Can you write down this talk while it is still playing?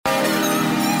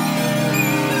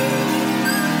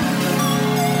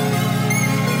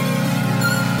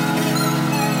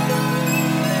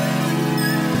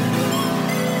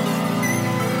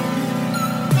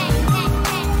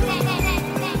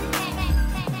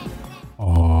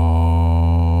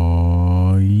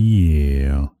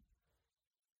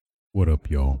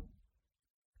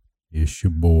It's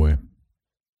your boy,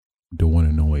 the one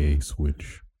and only A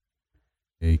Switch,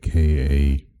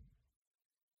 aka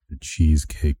the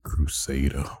Cheesecake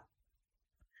Crusader,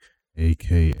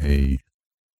 aka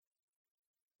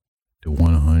the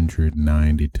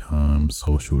 190-time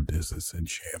social distancing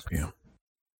champion,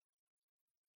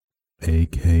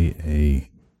 aka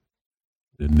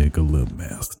the nigga Lil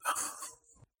Master.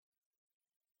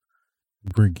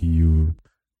 Bringing you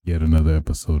yet another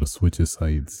episode of Switcher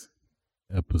Sites,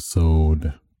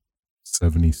 episode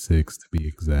 76 to be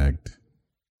exact.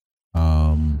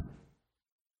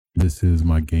 This is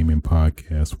my gaming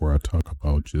podcast where I talk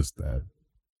about just that.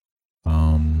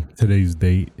 Today's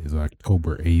date is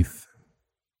October 8th,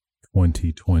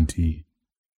 2020.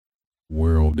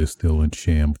 World is still in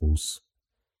shambles.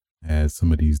 Had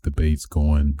some of these debates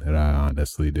going that I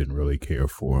honestly didn't really care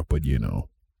for, but you know,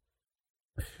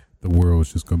 the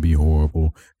world's just gonna be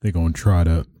horrible. They're gonna try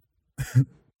to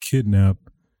kidnap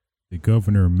the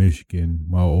governor of Michigan,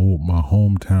 my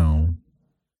hometown.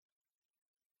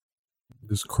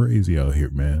 It's crazy out here,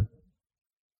 man.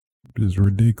 It's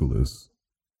ridiculous.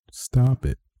 Stop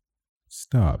it.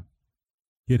 Stop.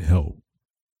 Get help.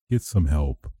 Get some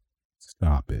help.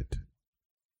 Stop it.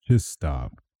 Just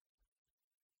stop.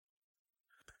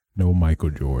 No Michael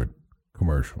Jordan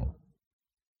commercial.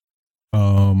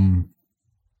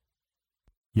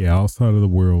 Yeah, outside of the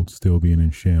world still being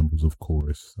in shambles, of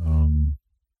course. Some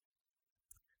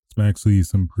actually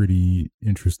some pretty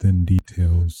interesting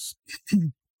details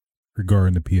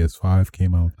regarding the PS5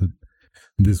 came out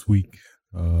this week,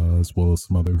 as well as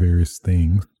some other various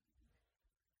things.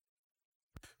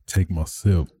 Take my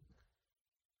sip.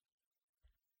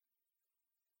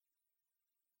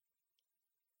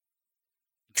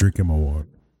 Drinking my water.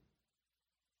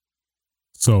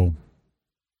 So,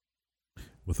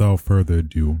 without further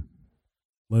ado,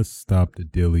 let's stop the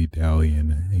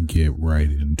dilly-dallying and get right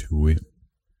into it.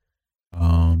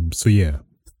 So yeah,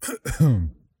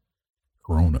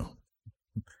 Corona.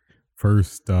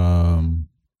 First, a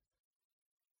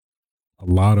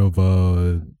lot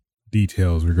of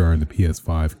details regarding the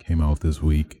PS5 came out this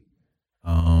week.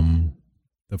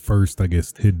 The first, I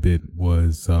guess, tidbit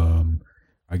was,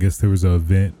 I guess there was an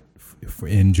event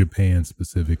in Japan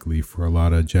specifically for a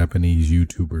lot of Japanese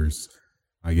YouTubers.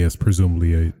 I guess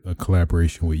presumably a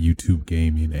collaboration with YouTube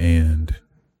Gaming and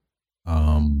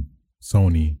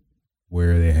Sony,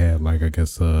 where they had like, I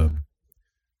guess,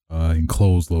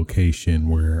 enclosed location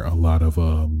where a lot of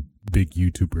big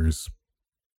YouTubers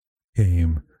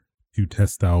came to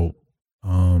test out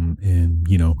and,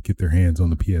 you know, get their hands on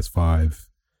the PS5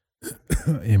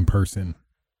 in person.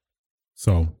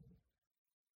 So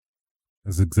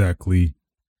that's exactly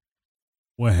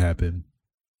what happened.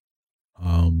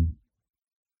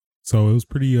 So it was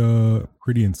pretty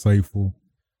insightful.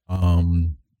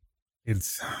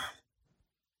 It's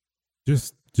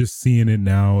just seeing it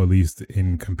now, at least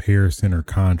in comparison or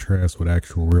contrast with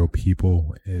actual real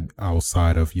people, and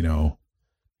outside of, you know,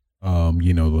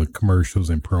 the commercials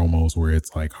and promos where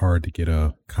it's like hard to get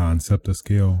a concept of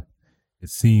scale. It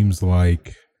seems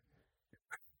like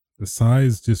the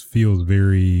size just feels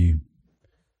very,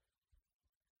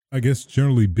 I guess,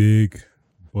 generally big,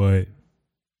 but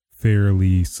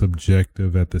fairly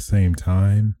subjective at the same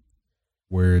time,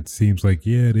 where it seems like,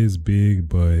 yeah, it is big,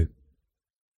 but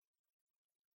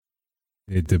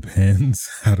it depends.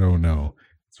 I don't know.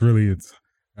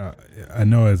 I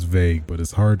know it's vague, but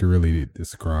it's hard to really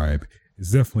describe.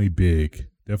 It's definitely big,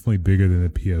 definitely bigger than the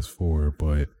PS4,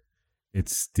 but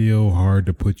it's still hard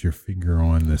to put your finger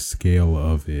on the scale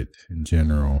of it in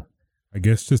general. I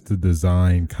guess just the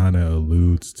design kind of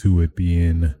alludes to it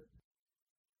being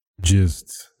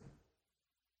just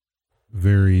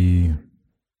very,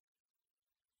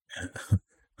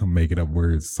 I'm making up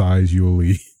words,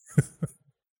 sizually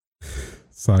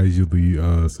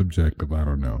subjective. I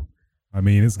don't know. I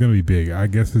mean, it's going to be big. I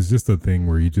guess it's just a thing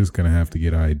where you're just going to have to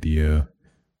get an idea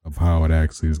of how it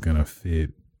actually is going to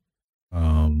fit.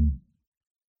 Or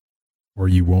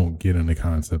you won't get in the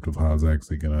concept of how it's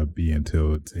actually going to be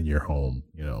until it's in your home,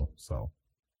 you know. So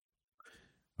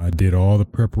I did all the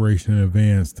preparation in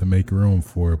advance to make room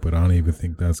for it, but I don't even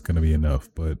think that's going to be enough.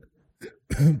 But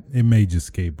it may just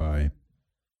skate by.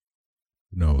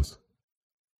 Who knows?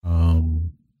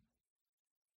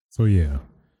 So yeah.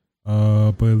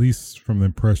 But at least from the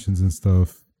impressions and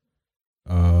stuff,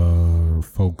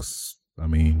 folks, I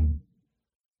mean,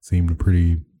 seemed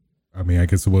pretty, I mean, I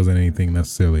guess it wasn't anything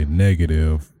necessarily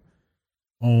negative,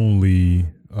 only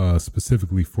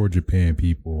specifically for Japan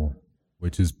people,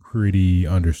 which is pretty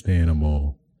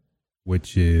understandable,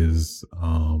 which is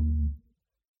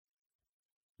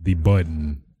the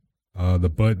button. The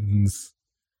buttons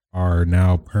are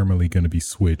now permanently going to be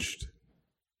switched.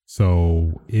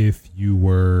 So if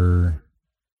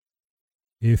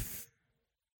if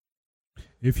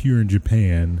you're in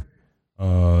Japan,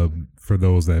 for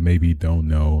those that maybe don't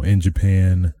know, in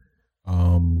Japan,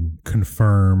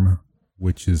 confirm,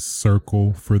 which is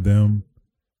circle for them,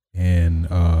 and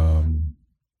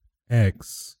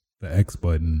X, the X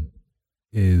button,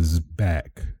 is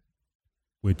back,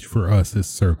 which for us is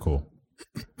circle.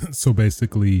 So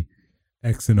basically,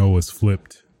 X and O is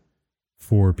flipped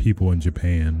for people in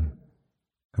Japan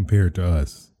compared to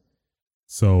us.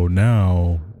 So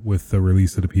now, with the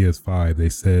release of the PS5, they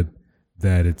said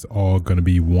that it's all going to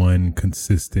be one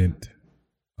consistent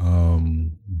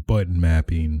button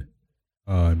mapping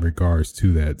in regards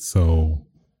to that.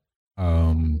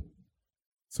 Um,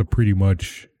 so pretty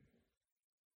much,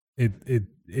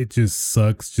 it just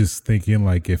sucks just thinking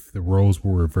like if the roles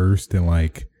were reversed and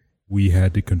like we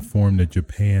had to conform to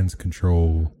Japan's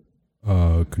controls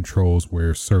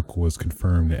where circle is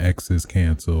confirmed and X is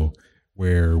cancel,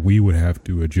 where we would have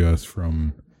to adjust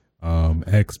from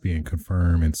X being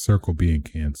confirmed and circle being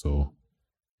cancel,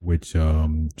 which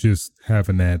just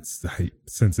having that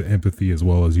sense of empathy as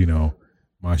well as, you know,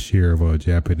 my share of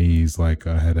Japanese, like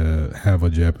I had to have a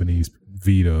Japanese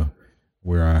Vita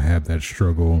where I have that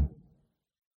struggle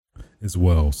as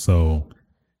well. So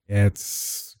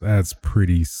that's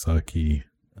pretty sucky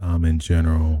in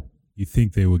general. You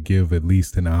think they would give at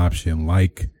least an option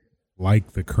like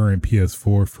the current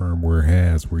PS4 firmware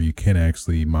has, where you can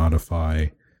actually modify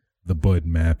the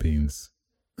button mappings.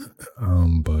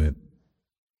 But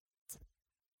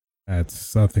I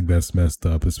think that's messed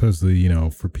up, especially, you know,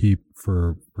 for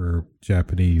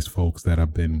Japanese folks that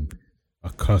have been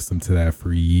accustomed to that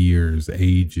for years,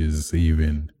 ages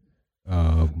even.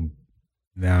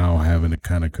 Now having to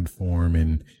kind of conform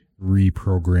and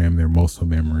reprogram their muscle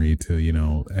memory to, you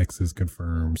know, X is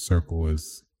confirmed, circle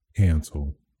is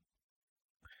cancel,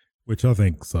 which I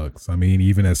think sucks. I mean,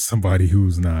 even as somebody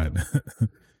who's not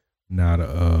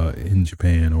in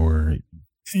Japan, or,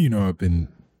 you know, I've been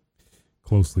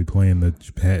closely playing the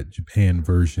Japan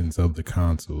versions of the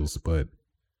consoles, but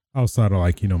outside of,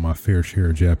 like, you know, my fair share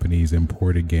of Japanese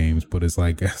imported games, but it's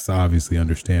like, it's obviously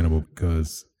understandable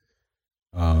because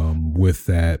with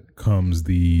that comes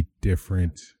the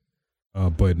different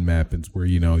button mappings where,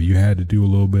 you know, you had to do a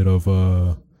little bit of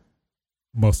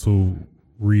muscle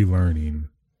relearning.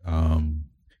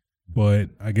 But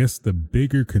I guess the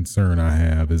bigger concern I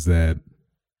have is that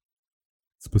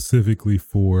specifically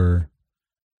for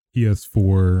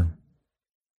PS4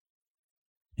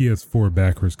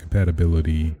 backwards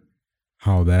compatibility,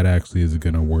 how that actually is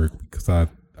going to work, because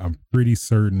I'm pretty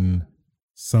certain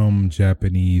some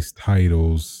Japanese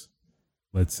titles,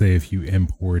 let's say if you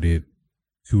import it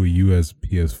to a US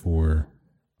PS4,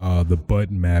 the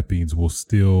button mappings will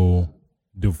still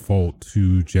default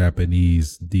to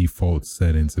Japanese default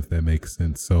settings, if that makes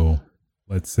sense. So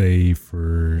let's say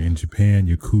for in Japan,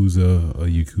 a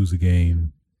Yakuza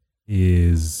game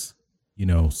is, you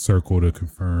know, circle to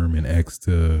confirm and X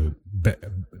to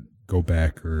go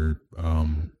back or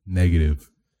negative.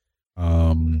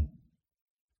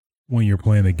 When you're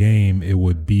playing the game, it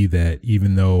would be that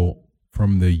even though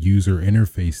from the user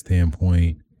interface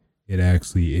standpoint, it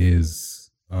actually is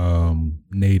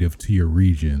native to your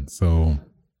region. So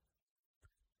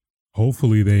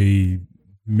hopefully they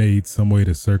made some way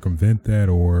to circumvent that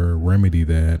or remedy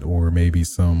that, or maybe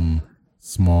some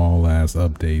small ass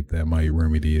update that might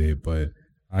remedy it. But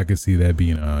I could see that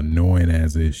being an annoying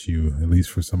as issue, at least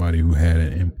for somebody who had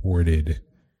an imported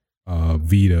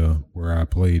Vita where I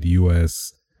played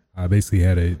US. I basically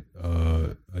had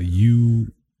a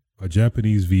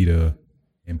Japanese Vita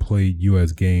and played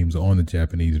US games on the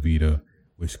Japanese Vita,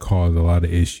 which caused a lot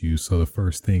of issues. So the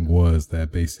first thing was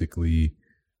that basically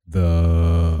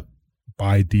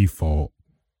by default,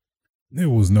 there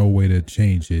was no way to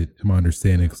change it, to my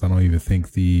understanding, because I don't even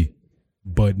think the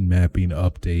button mapping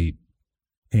update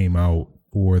came out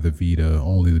for the Vita,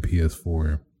 only the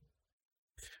PS4.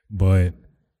 But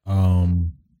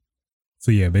so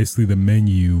yeah, basically the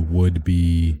menu would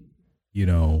be, you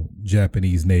know,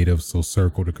 Japanese native, so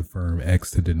circle to confirm, X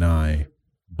to deny.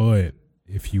 But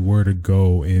if you were to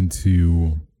go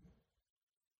into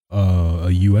a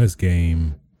US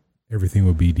game, everything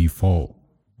would be default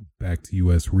back to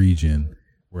US region,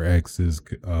 where X is,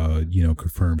 you know,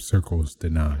 confirmed, circles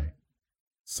deny.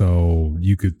 So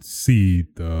you could see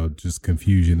the just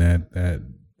confusion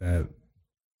that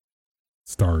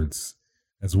starts,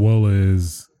 as well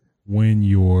as when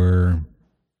you are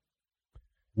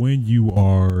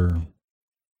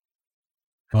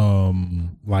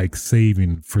like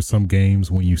saving for some games.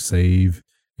 When you save,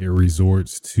 it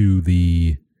resorts to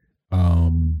the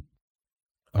um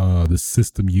the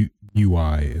system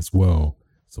UI as well.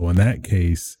 So in that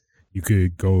case, you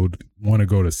could want to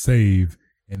go to save,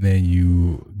 and then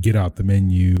you get out the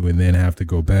menu and then have to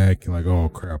go back and like, oh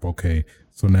crap, okay.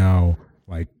 So now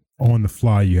like on the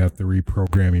fly, you have to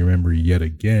reprogram your memory yet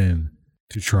again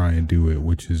to try and do it,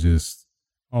 which is just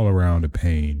all around a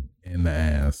pain in the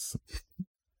ass.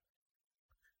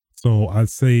 So I'd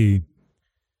say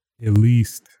at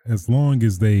least as long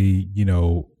as they,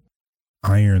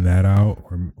 iron that out,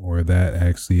 or that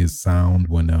actually is sound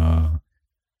when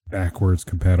backwards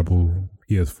compatible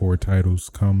PS4 titles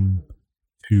come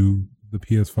to the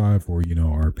PS5, or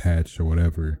are patched or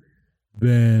whatever,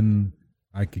 then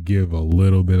I could give a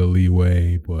little bit of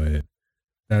leeway. But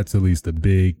that's at least a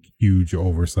big, huge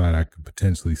oversight I could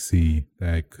potentially see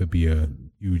that could be a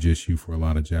huge issue for a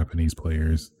lot of Japanese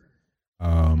players.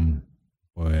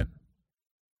 But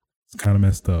it's kind of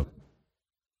messed up.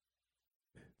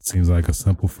 It seems like a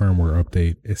simple firmware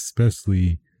update,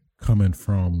 especially coming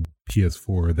from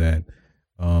PS4 that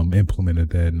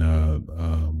implemented that in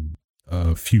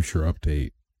a future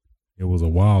update. It was a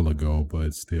while ago,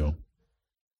 but still.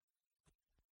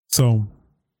 So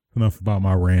enough about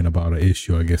my rant about an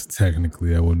issue. I guess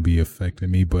technically that wouldn't be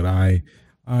affecting me, but I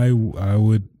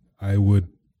would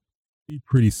be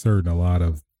pretty certain a lot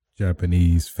of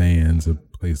Japanese fans of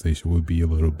PlayStation would be a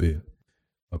little bit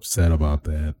upset about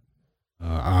that.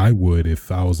 I would,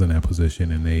 if I was in that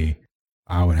position and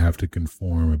I would have to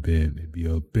conform a bit. It'd be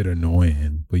a bit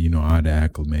annoying, but I'd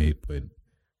acclimate. But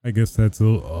I guess that's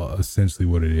essentially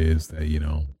what it is. That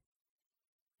it's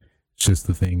just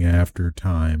the thing. After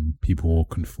time, people will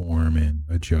conform and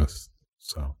adjust.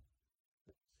 So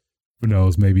who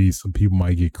knows? Maybe some people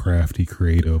might get crafty,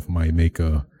 creative, might make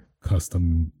a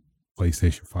custom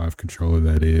PlayStation 5 controller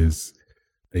that is.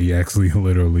 They actually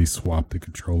literally swap the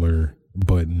controller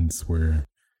buttons, where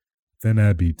then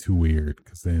that'd be too weird,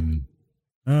 because then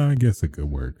I guess it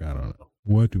could work. I don't know.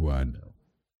 What do I know?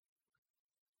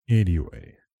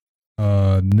 Anyway,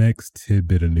 next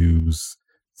tidbit of news.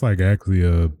 It's like actually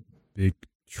a big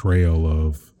trail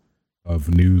of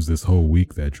news this whole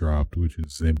week that dropped, which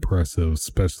is impressive,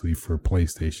 especially for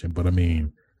PlayStation. But I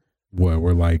mean,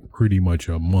 we're like pretty much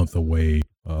a month away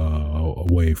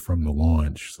from the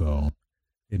launch, so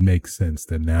it makes sense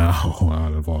that now,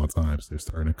 out of all times, they're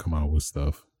starting to come out with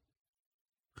stuff.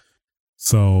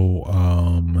 So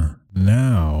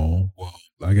now, well,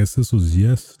 I guess this was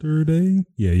yesterday.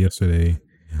 Yeah, yesterday.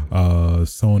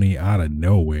 Sony out of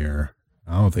nowhere.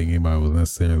 I don't think anybody was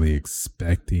necessarily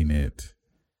expecting it,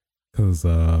 because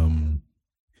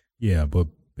yeah, but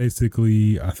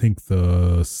basically, I think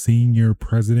the senior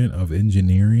president of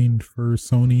engineering for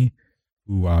Sony,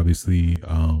 who obviously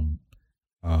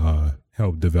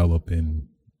helped develop and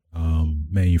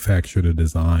manufacture the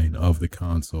design of the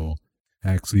console,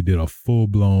 actually did a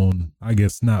full-blown, I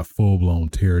guess not full-blown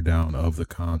teardown of the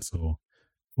console,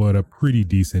 but a pretty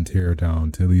decent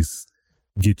teardown to at least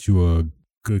get you a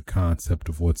good concept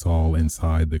of what's all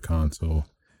inside the console.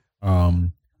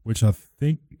 Which I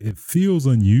think it feels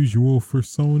unusual for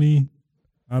Sony.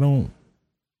 I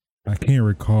can't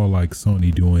recall like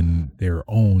Sony doing their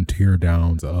own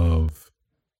teardowns of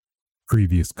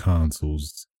previous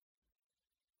consoles.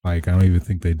 Like, I don't even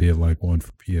think they did like one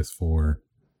for PS4.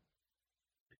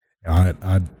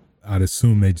 I'd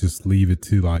assume they just leave it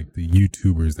to like the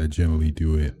YouTubers that generally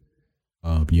do it.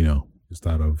 Just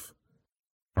out of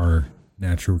our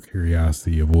natural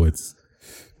curiosity of what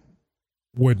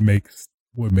makes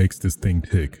this thing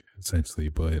tick, essentially.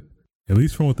 But at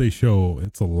least from what they show,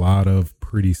 it's a lot of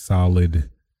pretty solid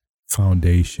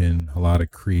foundation, a lot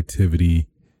of creativity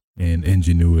and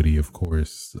ingenuity, of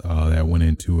course, that went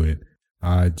into it.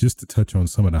 Just to touch on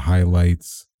some of the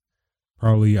highlights,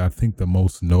 probably I think the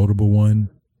most notable one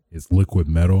is liquid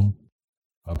metal.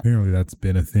 Apparently that's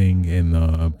been a thing in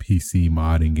the PC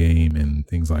modding game and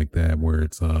things like that, where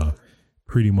it's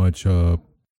pretty much a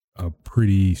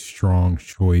pretty strong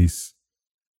choice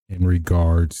in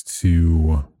regards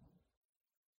to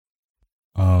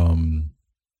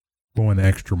going the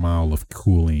extra mile of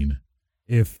cooling,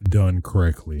 if done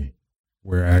correctly,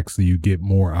 where actually you get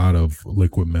more out of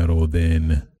liquid metal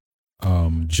than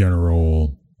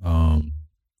general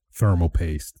thermal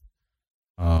paste,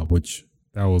 which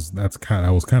that was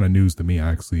kind of news to me,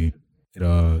 actually.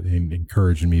 It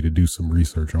encouraged me to do some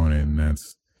research on it, and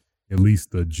that's at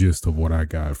least the gist of what I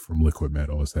got from liquid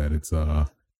metal, is that it's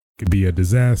could be a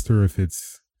disaster if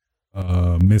it's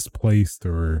misplaced,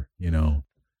 or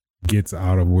gets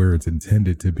out of where it's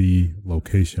intended to be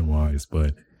location wise.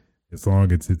 But as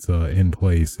long as it's in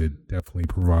place, it definitely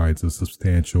provides a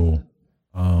substantial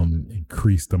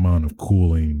increased amount of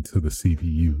cooling to the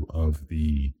CPU of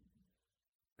the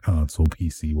console,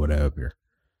 PC, whatever.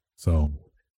 So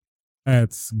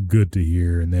that's good to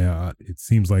hear. And now it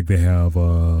seems like they have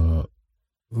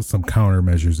some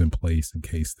countermeasures in place in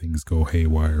case things go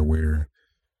haywire, where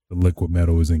the liquid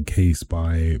metal is encased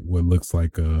by what looks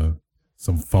like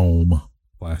some foam,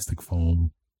 plastic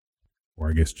foam, or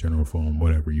I guess general foam,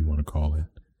 whatever you want to call it.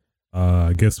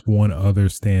 I guess one other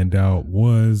standout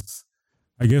was,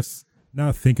 I guess,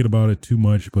 not thinking about it too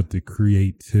much, but the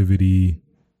creativity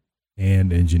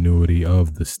and ingenuity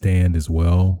of the stand as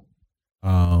well.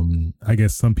 I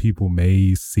guess some people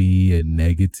may see it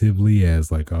negatively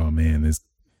as like, oh man, this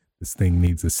thing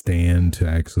needs a stand to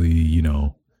actually,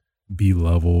 be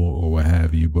level or what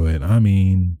have you. But I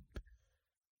mean,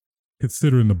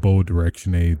 considering the bold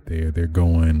direction they're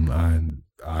going,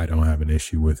 I don't have an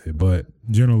issue with it. But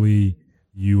generally,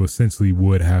 you essentially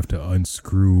would have to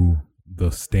unscrew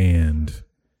the stand,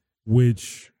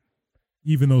 which,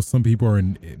 even though some people are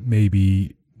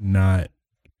maybe not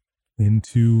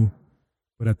into,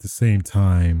 but at the same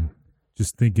time,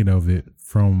 just thinking of it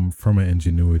from an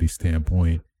ingenuity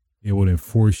standpoint, it would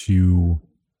enforce you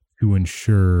to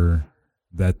ensure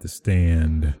that the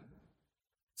stand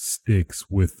sticks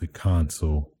with the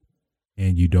console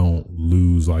and you don't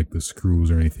lose like the screws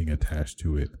or anything attached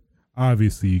to it.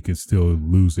 Obviously, you can still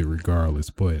lose it regardless,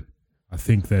 but I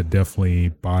think that definitely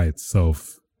by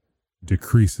itself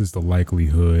decreases the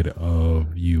likelihood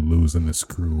of you losing the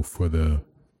screw for the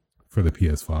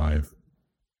PS5.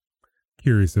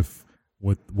 Curious if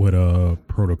what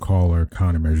protocol or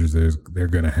countermeasures they're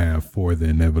gonna have for the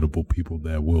inevitable people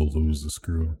that will lose the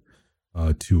screw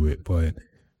to it. But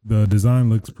the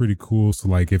design looks pretty cool. So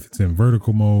like if it's in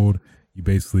vertical mode, you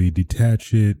basically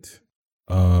detach it,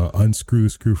 unscrew the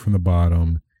screw from the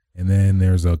bottom, and then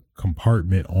there's a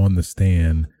compartment on the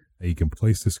stand that you can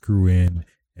place the screw in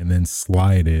and then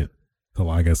slide it to,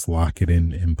 I guess, lock it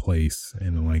in place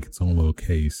in like its own little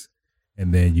case.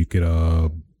 And then you could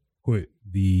put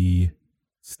the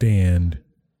stand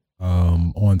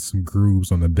on some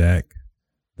grooves on the back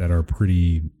that are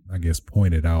pretty, I guess,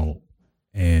 pointed out.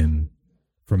 And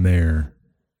from there,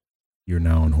 you're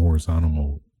now in horizontal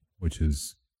mode, which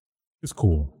is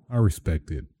cool. I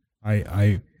respect it.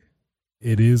 The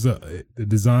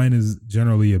design is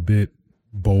generally a bit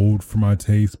bold for my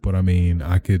taste, but I mean,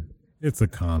 it's a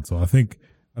console. I think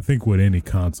with any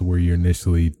console where you're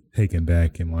initially taken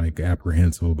back and like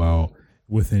apprehensive about,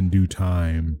 within due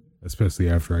time, especially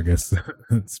after, I guess,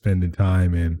 spending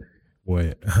time and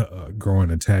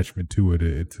growing attachment to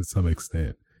it to some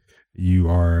extent, you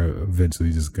are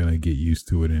eventually just going to get used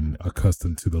to it and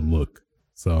accustomed to the look.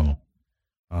 So,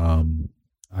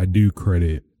 I do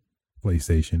credit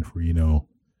PlayStation for,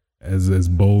 as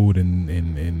bold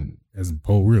and as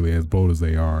bold, really as bold as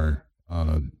they are,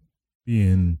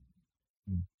 being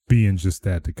just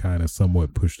that, to kind of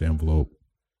somewhat push the envelope.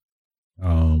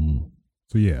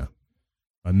 So yeah,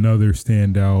 another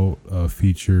standout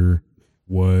feature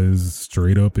was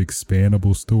straight up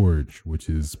expandable storage, which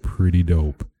is pretty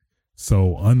dope.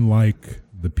 So unlike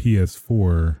the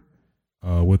PS4,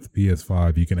 with the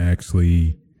PS5, you can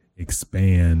actually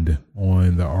expand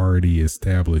on the already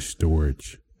established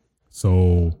storage.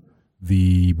 So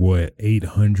the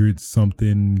 800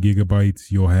 something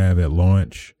gigabytes you'll have at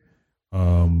launch,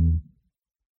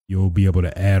 you'll be able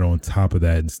to add on top of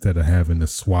that instead of having to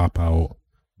swap out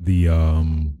the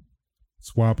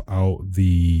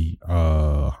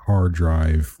hard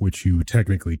drive, which you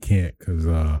technically can't, because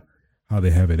how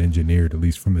they have it engineered, at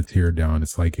least from the teardown,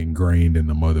 it's like ingrained in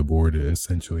the motherboard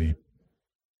essentially.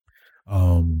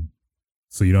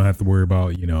 So you don't have to worry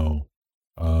about,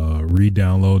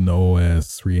 re-downloading the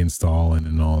OS, reinstalling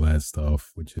and all that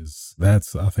stuff, I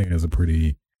think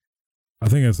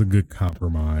that's a good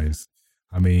compromise.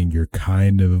 I mean, you're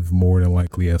kind of more than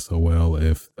likely SOL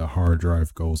if the hard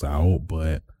drive goes out,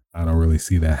 but I don't really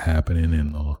see that happening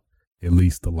in at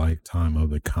least the lifetime of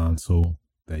the console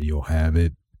that you'll have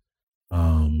it.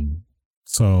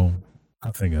 So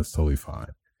I think that's totally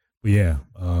fine. But yeah,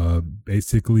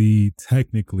 basically,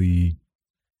 technically,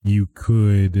 you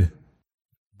could,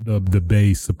 the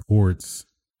base supports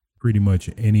pretty much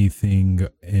anything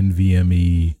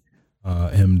NVMe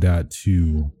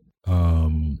M.2,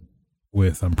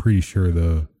 with, I'm pretty sure,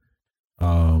 the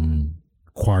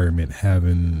requirement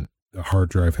having the hard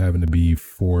drive having to be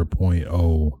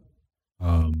 4.0,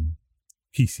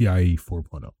 PCIe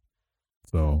 4.0.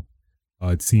 So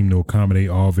it seemed to accommodate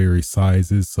all various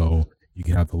sizes. So you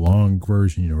can have the long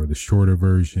version, or the shorter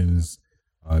versions.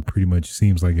 It pretty much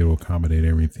seems like it'll accommodate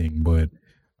everything. But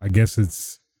I guess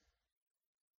it's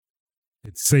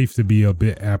it's safe to be a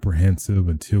bit apprehensive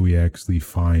until we actually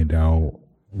find out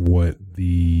what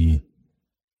the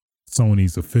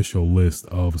Sony's official list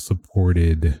of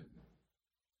supported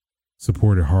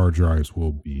hard drives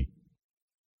will be,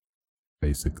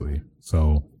 basically.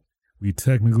 So we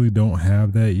technically don't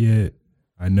have that yet.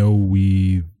 I know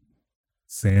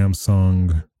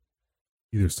Samsung,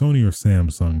 either Sony or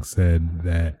Samsung said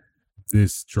that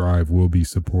this drive will be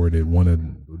supported.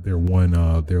 Their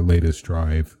latest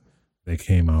drive that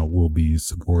came out will be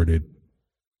supported.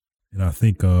 And I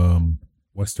think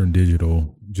Western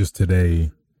Digital just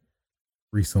today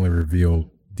recently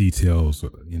revealed details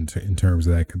in terms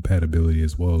of that compatibility,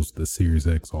 as well as the Series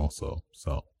X also.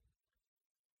 So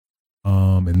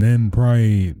and then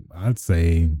I'd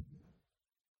say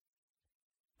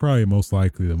most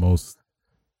likely the most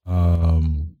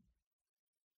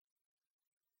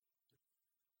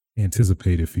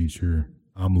anticipated feature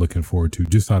I'm looking forward to,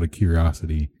 just out of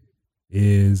curiosity,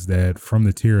 is that from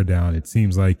the teardown, it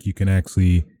seems like you can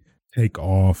actually take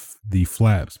off the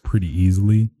flaps pretty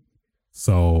easily.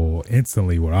 So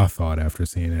instantly what I thought after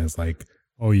seeing that is like,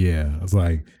 oh yeah, it's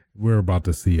like we're about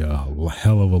to see a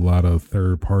hell of a lot of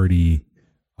third party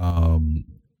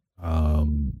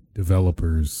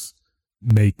developers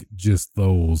make just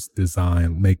those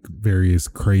make various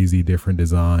crazy different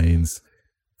designs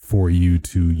for you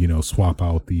to, swap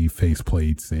out the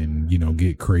faceplates and,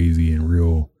 get crazy and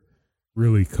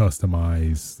really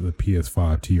customize the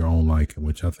PS5 to your own liking,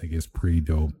 which I think is pretty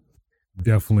dope.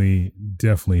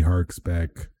 Definitely harks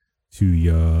back to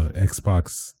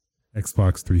Xbox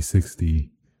 360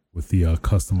 with the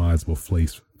customizable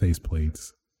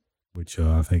faceplates, which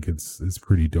I think it's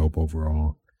pretty dope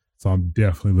overall. So I'm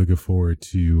definitely looking forward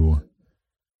to,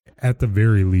 at the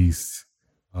very least,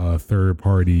 third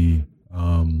party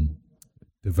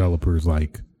developers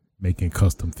like making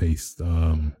custom face. I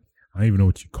don't even know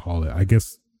what you call it. I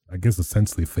guess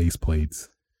essentially faceplates.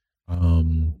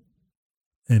 And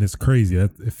it's crazy.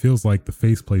 It feels like the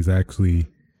faceplates actually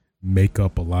make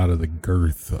up a lot of the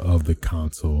girth of the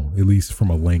console, at least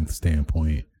from a length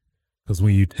standpoint. Because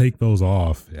when you take those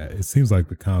off, it seems like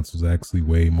the console is actually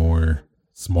way more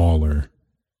smaller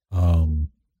when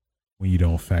you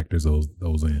don't factor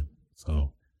those in.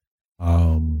 So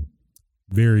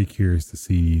very curious to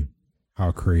see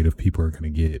how creative people are going to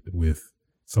get with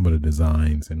some of the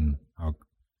designs and how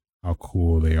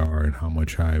cool they are and how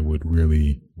much I would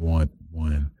really want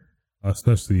one,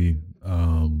 especially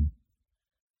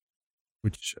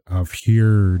which I've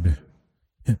heard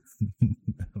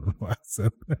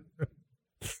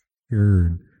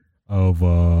heard of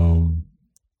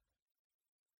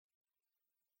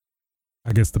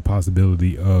I guess the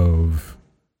possibility of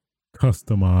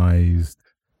customized,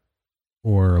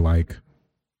 or like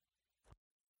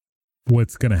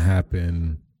what's going to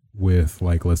happen with,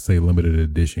 like, let's say limited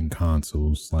edition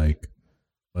consoles, like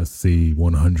let's see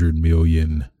 100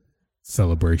 million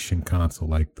celebration console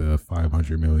like the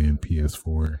 500 million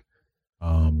PS4.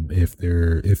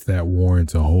 If that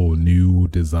warrants a whole new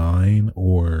design,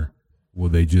 or will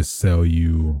they just sell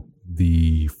you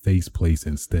the faceplates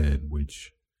instead,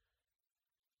 which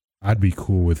I'd be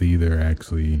cool with either,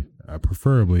 actually.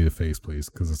 Preferably the faceplates,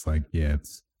 because it's like, yeah,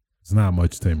 it's not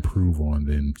much to improve on,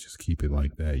 then just keep it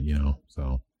like that,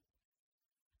 so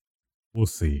we'll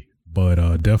see. But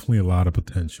definitely a lot of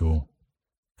potential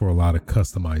for a lot of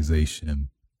customization,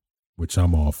 which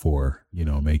I'm all for,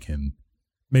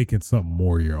 making something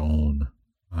more your own.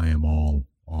 I am all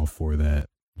for that.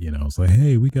 It's like,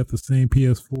 hey, we got the same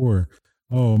PS4.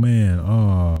 Oh man,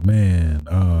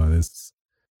 this,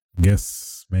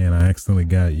 guess, man, I accidentally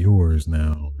got yours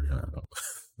now.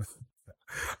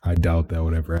 I doubt that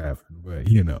would ever happen, but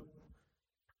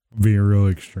being real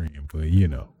extreme, but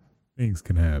things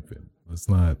can happen. Let's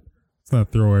not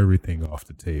throw everything off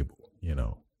the table,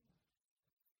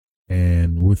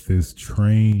 And with this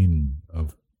train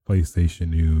of PlayStation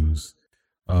news,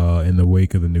 in the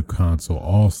wake of the new console,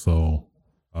 also,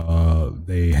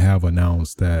 they have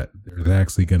announced that there's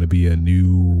actually going to be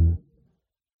the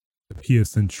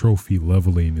PSN trophy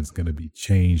leveling is going to be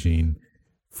changing,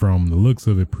 from the looks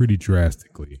of it, pretty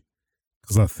drastically.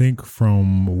 Because I think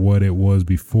from what it was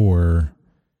before,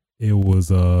 it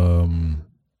was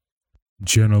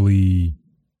generally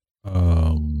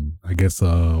I guess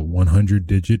a 100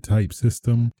 digit type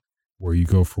system where you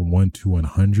go from 1 to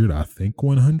 100. I think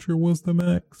 100 was the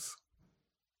max,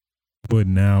 but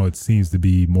now it seems to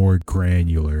be more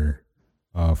granular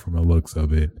from the looks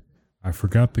of it. I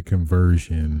forgot the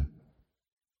conversion.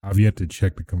 I've yet to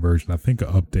check the conversion. I think an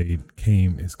update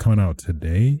is coming out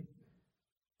today.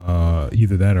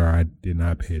 Either that or I did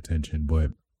not pay attention, but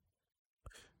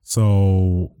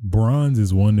So bronze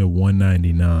is 1 to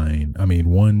 199. I mean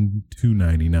 1 to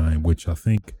 99, which I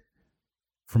think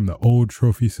from the old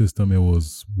trophy system it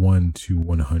was 1 to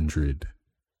 100.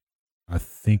 I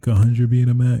think 100 being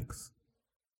a max.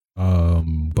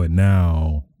 But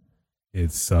now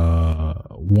it's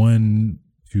 1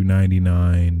 to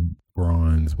 99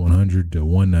 bronze, 100 to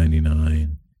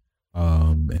 199,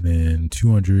 and then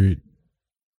 200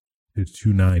 to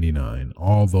 299.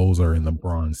 All those are in the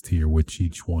bronze tier, which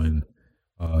each one,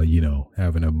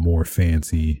 having a more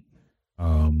fancy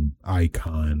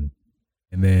icon.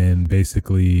 And then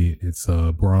basically it's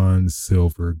bronze,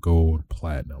 silver, gold,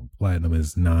 platinum. Platinum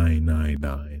is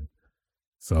 999.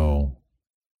 So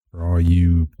for all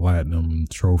you platinum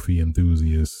trophy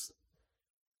enthusiasts,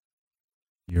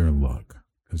 you're in luck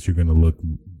because you're gonna look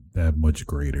that much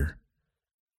greater.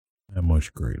 That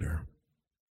much greater.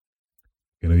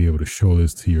 Gonna be able to show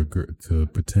this to your to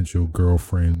potential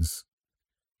girlfriends,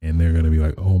 and they're gonna be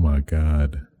like, "Oh my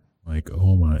god!" Like,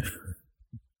 "Oh my."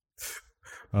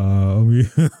 Let me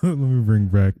let me bring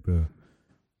back the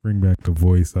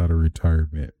voice out of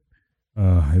retirement.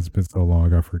 It's been so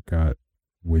long, I forgot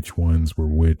which ones were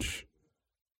which.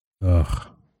 Ugh,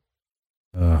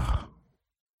 ugh,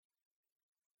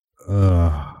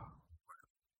 ugh.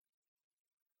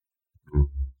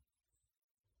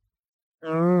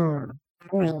 Oh,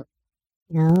 wait,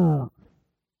 no,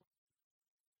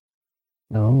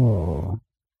 no.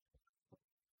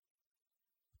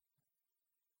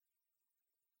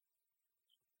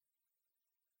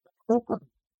 People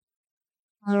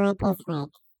feel it this way.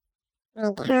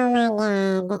 Like, oh my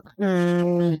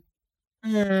god,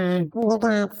 you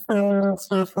got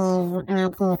so many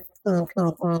trophies, I just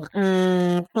can't take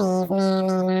it. Please marry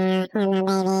me now, have my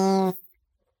babies.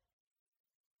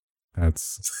 That's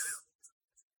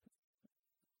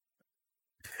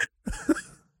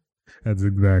that's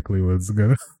exactly what's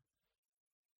gonna.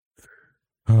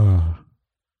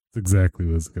 That's exactly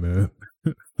what's gonna.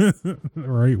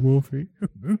 Right, Wolfie?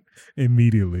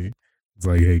 Immediately, it's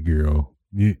like, "Hey, girl,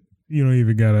 you don't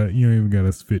even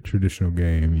gotta spit traditional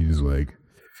game. You just like,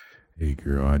 hey,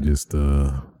 girl, I got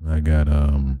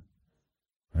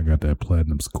that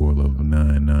platinum score level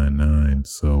 999.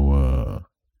 So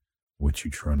what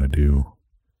you trying to do?"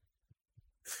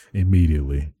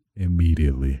 Immediately,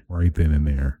 right then and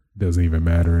there. Doesn't even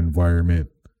matter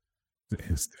environment.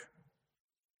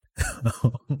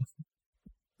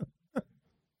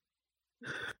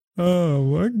 Oh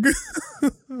my god.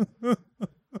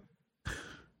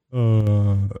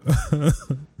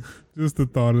 Just the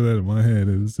thought of that in my head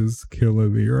is just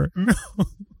killing me right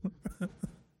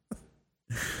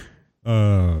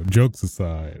now. Jokes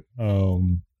aside,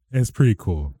 it's pretty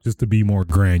cool just to be more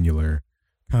granular,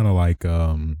 kind of like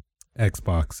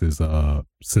Xbox's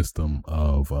system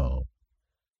of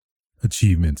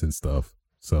achievements and stuff.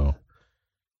 So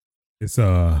it's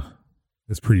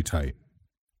it's pretty tight.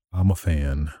 I'm a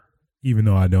fan, even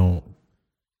though I don't.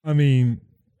 I mean,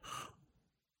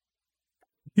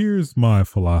 here's my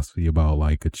philosophy about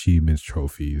like achievements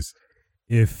trophies.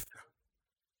 If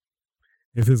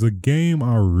it's a game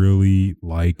I really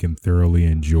like and thoroughly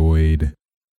enjoyed,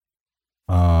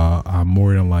 I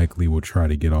more than likely will try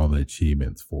to get all the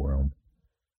achievements for them.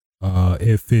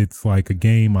 If it's like a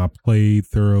game I played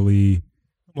thoroughly,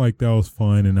 I'm like, that was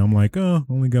fun, and I'm like,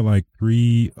 only got like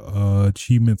 3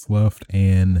 achievements left,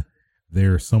 and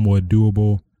they're somewhat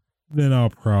doable, then I'll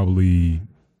probably,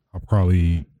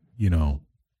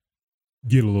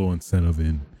 get a little incentive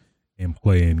in and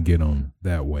play and get them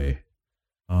that way.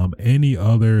 Any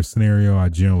other scenario, I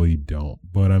generally don't.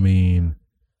 But I mean,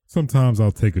 sometimes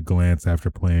I'll take a glance after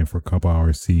playing for a couple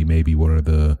hours, see maybe what are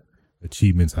the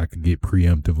achievements I could get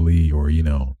preemptively, or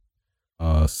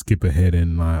skip ahead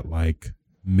and not like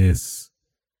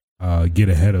get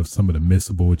ahead of some of the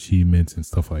missable achievements and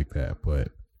stuff like that.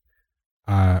 But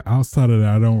outside of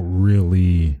that, I don't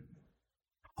really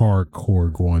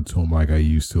hardcore go into them like I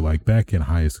used to. Like back in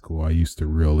high school, I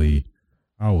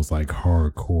was like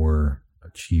hardcore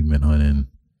achievement hunting.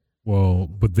 Well,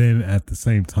 but then at the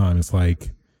same time, it's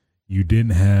like you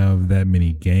didn't have that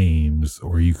many games,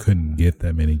 or you couldn't get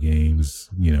that many games,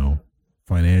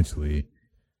 financially.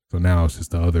 So now it's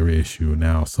just the other issue.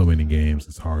 Now so many games,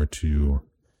 it's hard to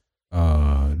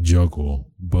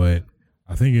juggle. But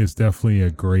I think it's definitely a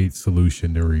great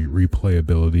solution to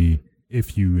replayability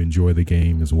if you enjoy the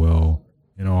game as well,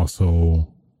 and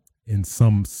also in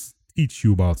some teach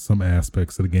you about some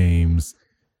aspects of the games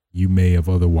you may have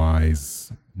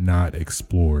otherwise not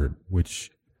explored,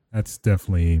 which that's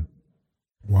definitely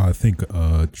why I think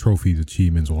trophies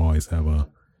achievements will always have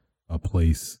a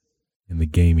place in the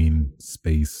gaming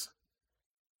space.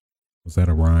 Was that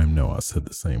a rhyme? No, I said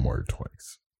the same word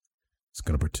twice. Just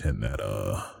gonna pretend that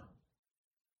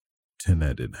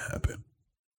didn't happen.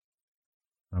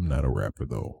 I'm not a rapper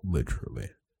though, literally.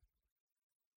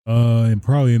 And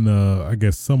probably in the, I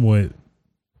guess, somewhat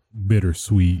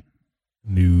bittersweet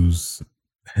news,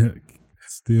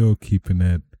 still keeping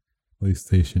that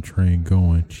PlayStation train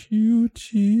going. Choo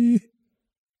choo.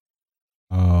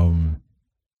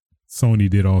 Sony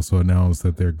did also announce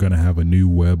that they're gonna have a new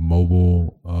web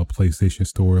mobile PlayStation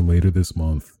store later this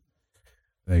month.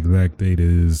 The exact date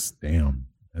is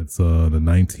it's the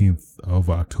 19th of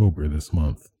October this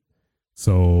month.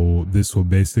 So this will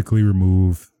basically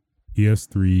remove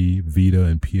PS3, Vita,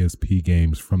 and PSP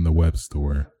games from the web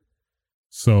store.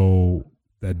 So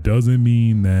that doesn't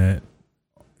mean that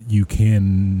you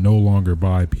can no longer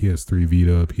buy PS3,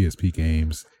 Vita, PSP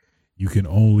games. You can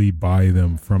only buy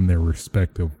them from their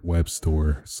respective web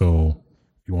store. So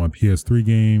if you want PS3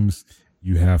 games,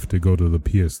 you have to go to the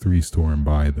PS3 store and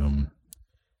buy them.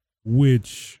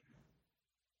 Which,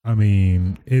 I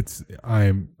mean,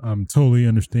 I'm totally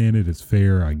understand it. It's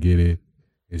fair. I get it.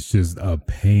 It's just a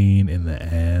pain in the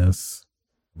ass.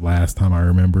 Last time I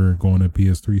remember going to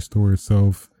PS3 store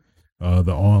itself,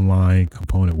 the online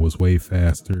component was way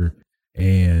faster,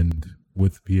 and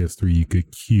with PS3 you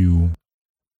could queue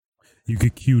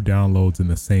downloads in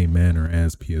the same manner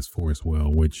as PS4 as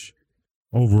well, which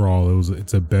overall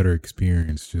it's a better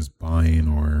experience just buying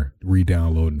or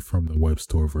re-downloading from the web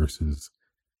store versus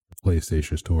the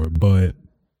PlayStation store. But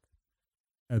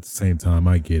at the same time,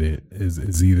 I get it.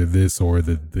 Is either this or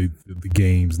the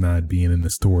games not being in the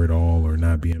store at all, or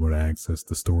not being able to access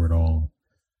the store at all.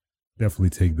 Definitely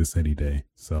take this any day.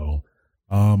 So,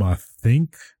 I'm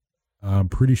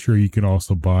pretty sure you can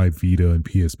also buy Vita and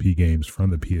PSP games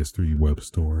from the PS3 web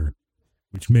store,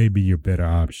 which may be your better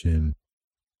option.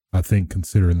 I think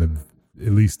considering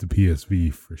at least the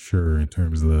PSV for sure in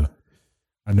terms of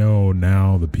I know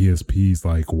now the PSP's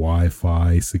like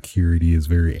Wi-Fi security is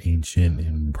very ancient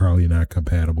and probably not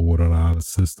compatible with a lot of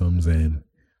systems. And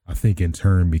I think in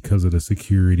turn, because of the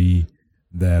security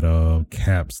that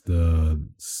caps the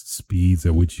speeds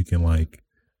at which you can like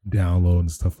download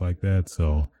and stuff like that.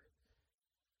 So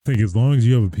I think as long as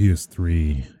you have a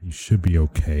PS3, you should be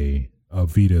okay.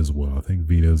 Vita as well. I think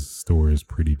Vita's store is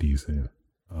pretty decent,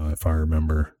 if I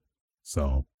remember.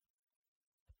 So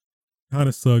kind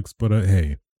of sucks, but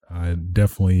hey, it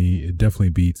definitely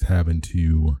beats having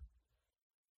to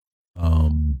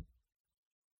having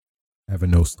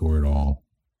no store at all.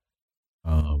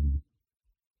 And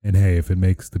hey, if it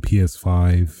makes the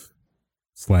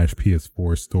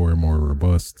PS5/PS4 store more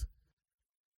robust,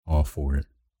 all for it.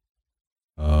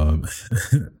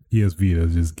 PS Vita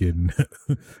just getting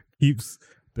keeps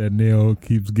getting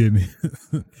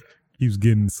keeps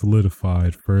getting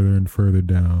solidified further and further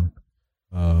down.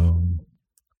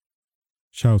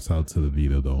 Shouts out to the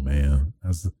Vita though, man.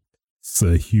 It's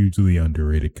a hugely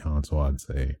underrated console, I'd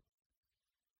say.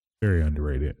 Very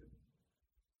underrated.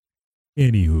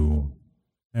 Anywho,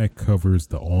 that covers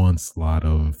the onslaught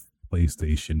of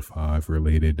PlayStation 5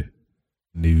 related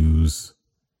news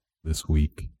this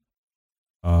week.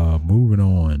 Moving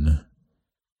on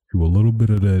to a little bit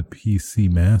of the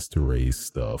PC Master Race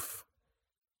stuff.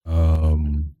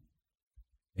 AMD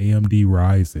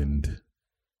Ryzen.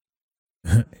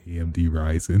 AMD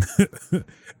Ryzen.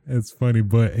 That's funny,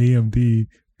 but AMD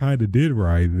kind of did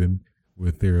Ryzen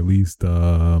with their at least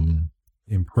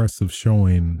impressive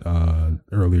showing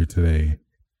earlier today,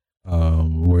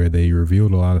 where they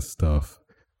revealed a lot of stuff.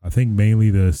 I think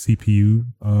mainly the CPU,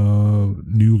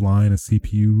 new line of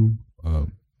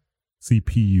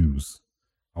CPUs.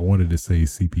 I wanted to say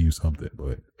CPU something,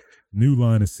 but new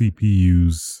line of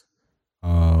CPUs,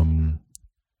 the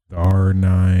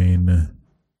R9,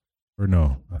 or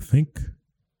no, I think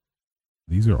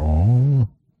these are all,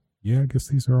 I guess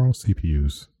these are all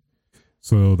CPUs.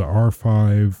 So the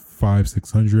R5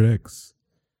 5600X,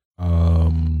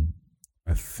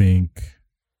 I think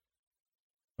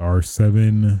the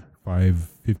R7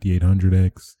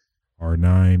 5800X,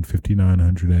 R9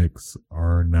 5900X,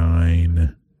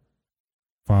 R9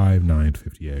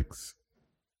 5950X.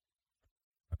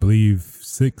 I believe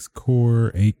 6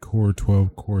 core, 8 core,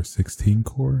 12 core, 16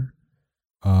 core.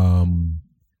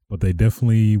 But they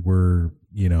definitely were,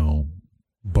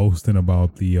 boasting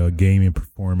about the gaming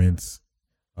performance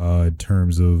in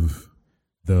terms of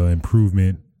the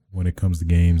improvement when it comes to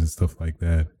games and stuff like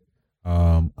that.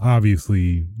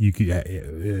 Obviously, you could,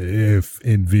 if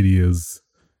Nvidia's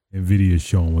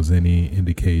showing was any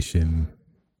indication,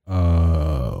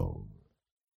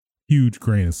 huge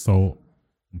grain of salt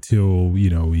until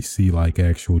we see like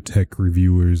actual tech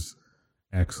reviewers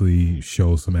actually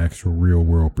show some actual real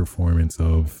world performance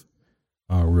of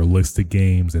realistic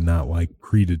games and not like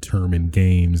predetermined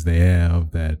games they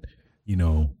have that, you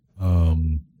know,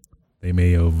 they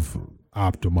may have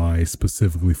optimized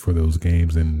specifically for those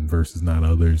games and versus not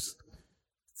others.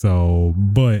 So,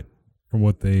 but from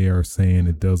what they are saying,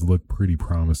 it does look pretty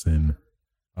promising,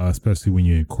 especially when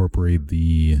you incorporate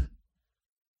the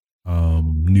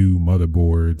new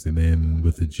motherboards and then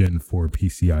with the Gen 4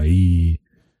 PCIe,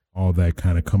 all that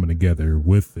kind of coming together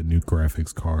with the new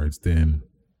graphics cards, then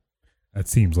that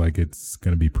seems like it's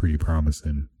going to be pretty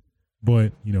promising.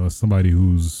 But, you know, as somebody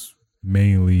who's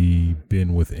mainly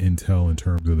been with Intel in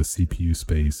terms of the CPU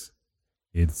space,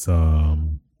 it's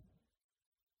going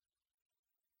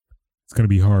to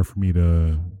be hard for me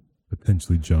to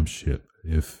potentially jump ship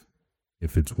if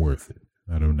it's worth it.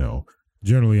 I don't know.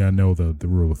 Generally, I know the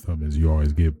rule of thumb is you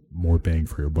always get more bang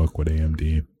for your buck with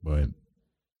AMD, but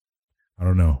I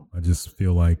don't know. I just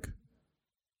feel like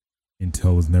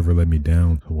Intel has never let me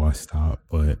down, so I stop.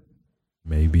 But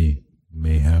maybe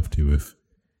may have to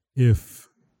if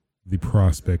the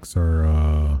prospects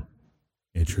are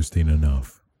interesting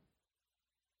enough,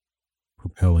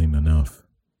 compelling enough.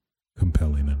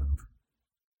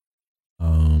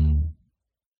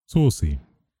 So we'll see.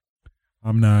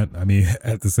 I'm not, I mean,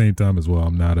 at the same time as well,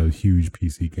 I'm not a huge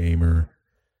PC gamer.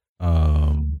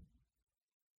 I'm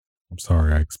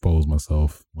sorry I exposed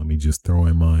myself. Let me just throw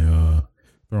in my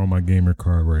gamer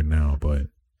card right now, but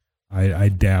I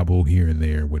dabble here and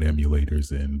there with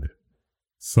emulators and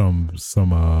some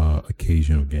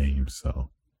occasional games.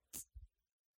 So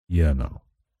yeah, no.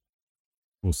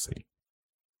 We'll see.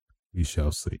 We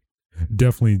shall see.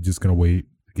 Definitely just gonna wait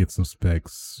to get some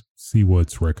specs, see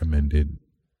what's recommended.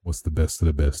 What's the best of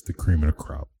the best, the cream of the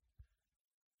crop,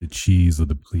 the cheese of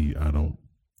the plea. I'm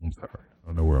sorry. I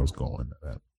don't know where I was going with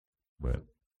that. But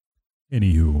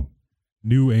anywho,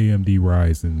 new AMD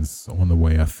Ryzen's on the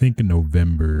way. I think in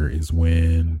November is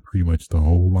when pretty much the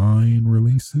whole line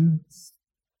releases.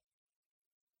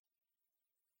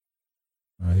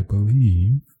 I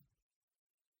believe.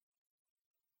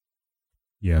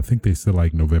 Yeah, I think they said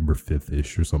like November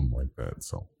 5th-ish or something like that.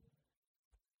 So,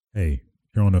 hey,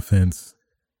 if you're on the fence,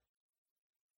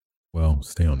 well,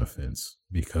 stay on the fence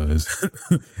because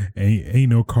ain't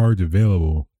no cards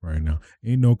available right now.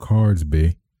 Ain't no cards,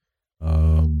 B.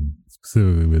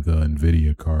 Specifically with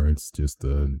NVIDIA cards, just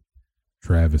a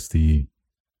travesty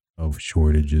of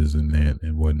shortages and that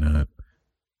and whatnot.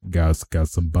 Got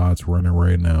some bots running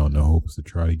right now in the hopes to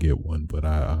try to get one, but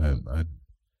I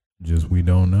just we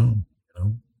don't know. You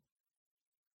know.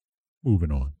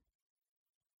 Moving on.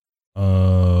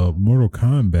 Mortal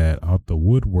Kombat out the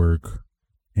woodwork.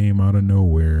 Came out of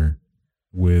nowhere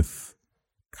with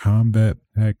Combat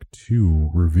Pack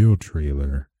 2 reveal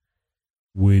trailer,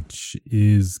 which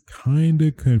is kind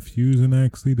of confusing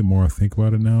actually the more I think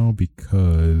about it now,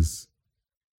 because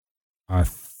I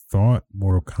thought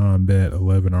Mortal Kombat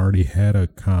 11 already had a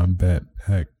Combat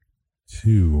Pack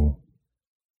 2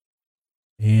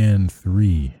 and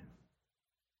 3.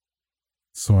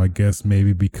 So I guess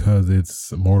maybe because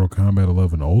it's Mortal Kombat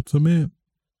 11 Ultimate,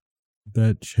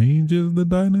 that changes the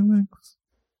dynamics,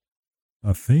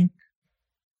 I think.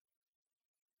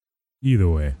 Either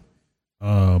way,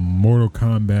 Mortal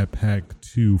Kombat Pack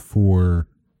 2 for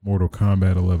Mortal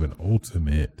Kombat 11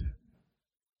 Ultimate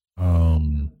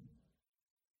had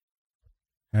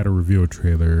a reveal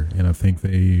trailer, and I think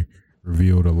they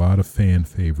revealed a lot of fan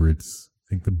favorites. I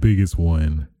think the biggest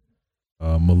one,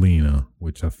 Melina,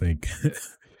 which I think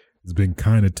has been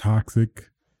kind of toxic.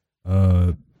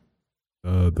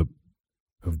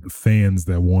 Of the fans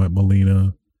that want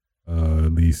Melina,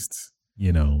 at least,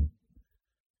 you know,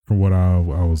 from what I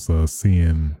was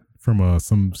seeing from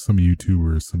some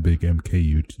YouTubers, some big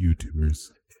MK YouTubers,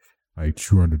 like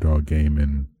True Underdog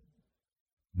Gaming,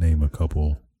 name a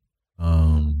couple,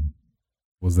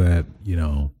 was that, you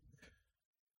know,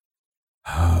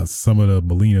 some of the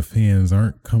Melina fans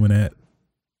aren't coming at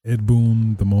Ed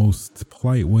Boon the most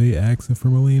polite way asking for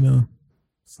Melina.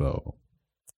 So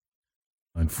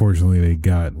unfortunately they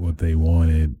got what they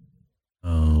wanted.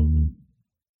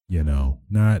 You know,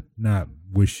 not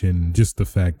wishing, just the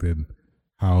fact that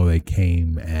how they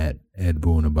came at Ed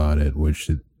Boon about it, which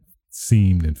it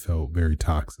seemed and felt very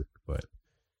toxic. But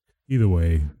either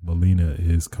way, Melina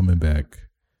is coming back.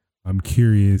 I'm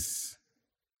curious.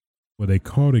 Well, they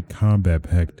called it Combat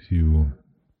Pack 2.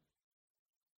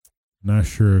 Not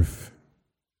sure if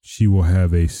she will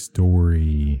have a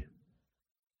story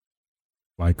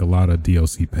like a lot of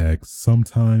DLC packs.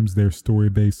 Sometimes they're story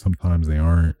based, sometimes they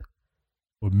aren't.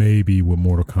 But maybe with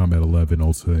Mortal Kombat 11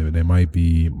 also, they might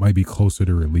be closer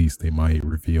to release. They might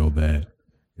reveal that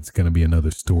it's going to be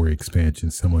another story expansion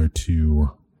similar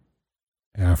to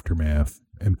Aftermath,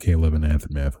 MK11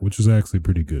 Aftermath, which was actually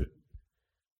pretty good.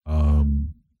 So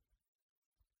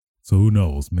who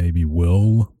knows? Maybe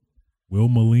will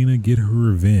Melina get her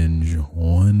revenge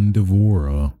on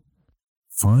D'Vorah?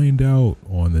 Find out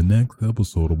on the next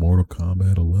episode of Mortal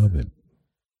Kombat 11.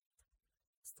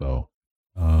 So,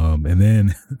 and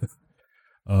then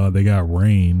they got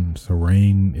Rain. So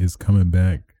Rain is coming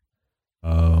back.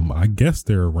 I guess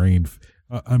they're Rain.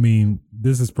 I mean,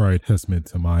 this is probably a testament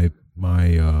to my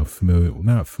not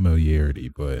familiarity,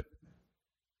 but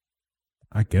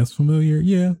I guess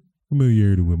familiarity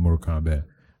with Mortal Kombat.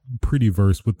 I'm pretty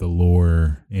versed with the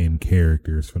lore and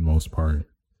characters for the most part,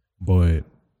 but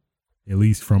at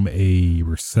least from a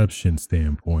reception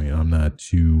standpoint, I'm not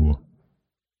too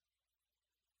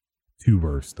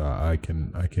versed. I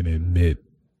can admit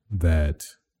that.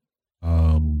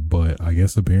 But I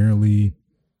guess apparently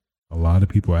a lot of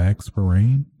people ask for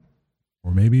Rain,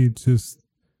 or maybe it's a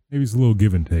little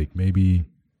give and take. Maybe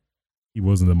he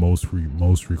wasn't the most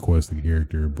requested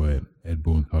character, but Ed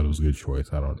Boon thought it was a good choice.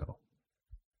 I don't know.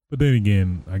 But then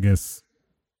again, I guess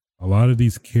a lot of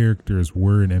these characters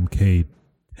were in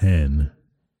MK10,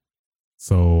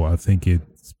 so I think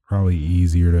it's probably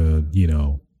easier to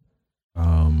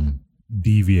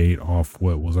deviate off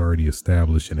what was already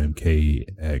established in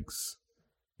MKX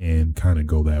and kind of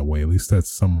go that way. At least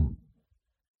that's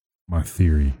my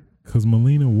theory. Because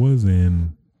Melina was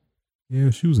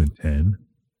she was in 10.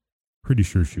 Pretty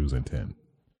sure she was in 10.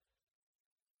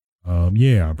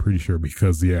 Yeah, I'm pretty sure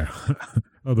because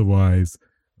otherwise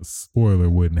a spoiler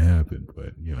wouldn't happen,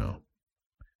 but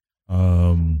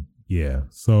yeah.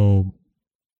 So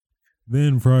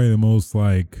then probably the most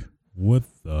what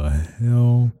the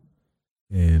hell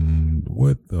and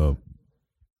what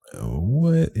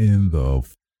in the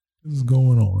is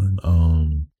going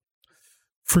on?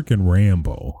 Freaking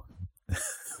Rambo.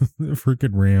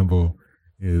 Freaking Rambo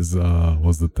was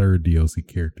the third DLC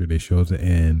character they showed at the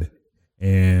end,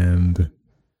 and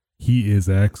he is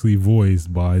actually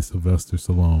voiced by Sylvester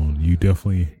Stallone. You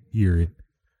definitely hear it.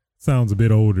 Sounds a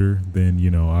bit older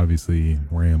than obviously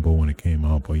Rambo when it came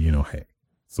out, but hey,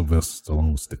 Sylvester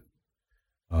Stallone still.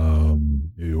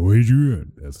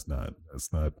 Adrian. That's not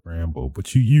Rambo,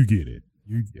 but you get it.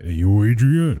 You get it.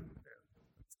 Adrian.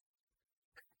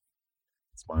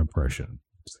 It's my impression.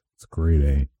 It's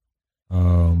great,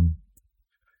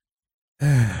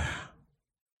 I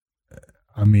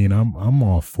mean, I'm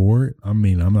all for it. I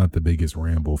mean, I'm not the biggest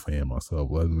Rambo fan myself.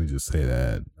 Let me just say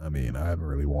that. I mean, I haven't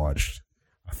really watched.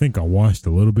 I think I watched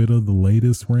a little bit of the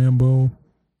latest Rambo.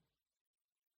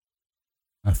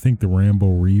 I think the Rambo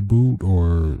reboot,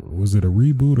 or was it a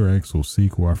reboot or actual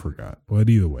sequel? I forgot. But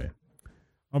either way,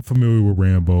 I'm familiar with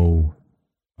Rambo.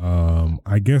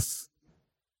 I guess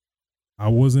I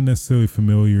wasn't necessarily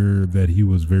familiar that he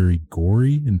was very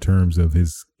gory in terms of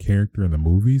his character in the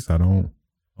movies.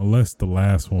 Unless the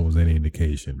last one was any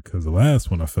indication, because the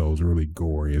last one I felt was really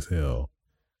gory as hell.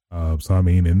 So I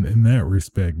mean, in that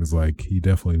respect, it's like he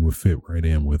definitely would fit right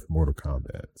in with Mortal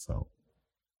Kombat. So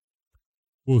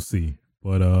we'll see.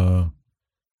 But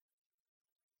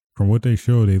from what they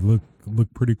showed, they look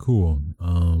pretty cool.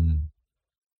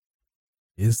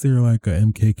 Is there like a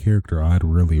MK character I'd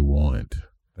really want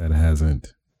that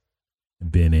hasn't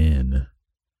been in?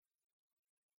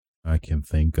 I can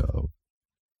think of.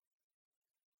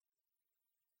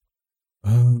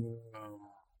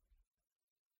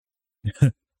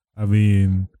 I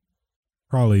mean,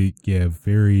 probably, yeah,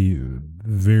 very,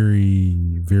 very,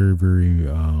 very, very,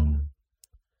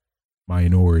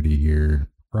 minority here.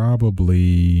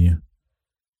 Probably,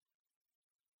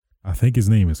 I think his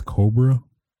name is Cobra.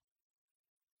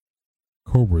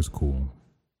 Cobra's cool.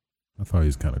 I thought he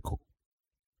was kind of cool.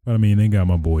 But I mean, they got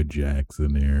my boy Jax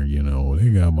in there,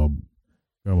 they got my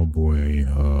boy,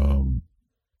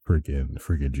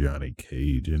 freaking Johnny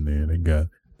Cage in there. They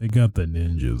got the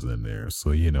ninjas in there.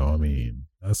 So, I mean,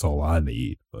 that's all I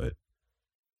need, but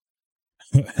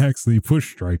actually put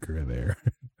Stryker in there.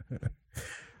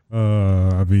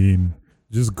 I mean,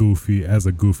 just goofy as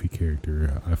a goofy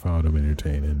character. I found him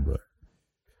entertaining, but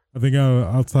I think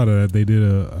outside of that, they did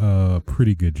a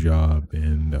pretty good job.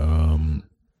 And,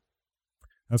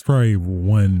 that's probably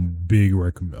one big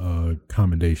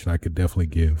commendation I could definitely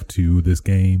give to this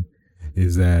game.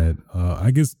 Is that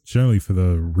I guess generally for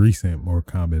the recent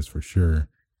Mortal Kombat for sure,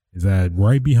 is that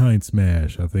right behind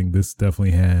Smash, I think this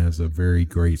definitely has a very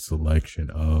great selection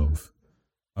of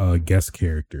guest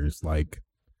characters, like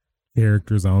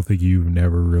characters I don't think you've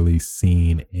never really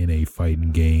seen in a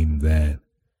fighting game that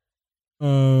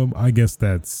I guess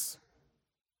that's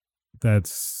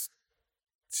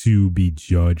to be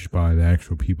judged by the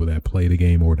actual people that play the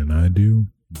game more than I do,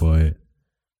 but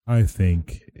I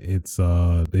think it's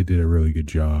they did a really good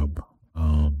job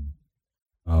of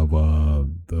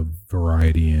the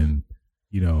variety and,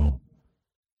 you know,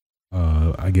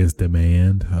 I guess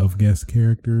demand of guest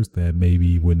characters that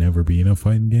maybe would never be in a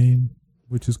fighting game,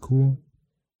 which is cool.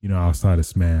 You know, outside of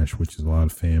Smash, which is a lot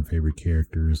of fan favorite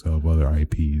characters of other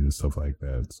IPs and stuff like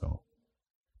that. So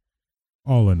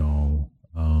all in all,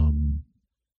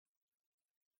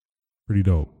 pretty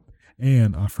dope.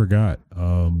 And I forgot,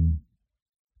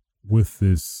 with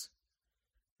this,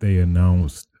 they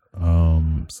announced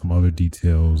some other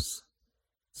details,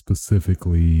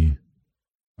 specifically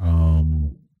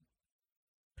the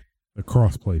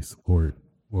crossplay support.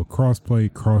 Well,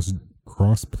 crossplay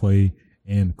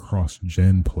and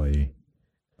cross-gen play,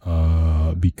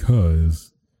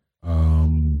 because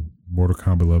Mortal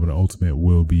Kombat 11 Ultimate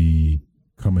will be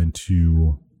coming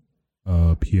to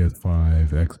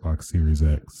PS5, Xbox Series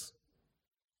X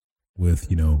with,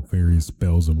 you know, various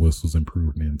bells and whistles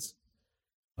improvements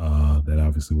that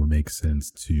obviously will make sense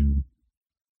to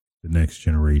the next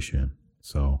generation.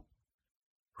 So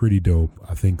pretty dope.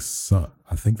 I think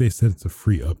they said it's a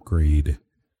free upgrade.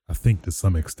 I think to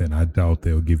some extent, I doubt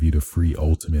they'll give you the free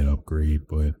ultimate upgrade,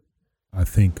 but I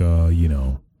think, you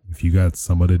know, if you got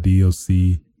some of the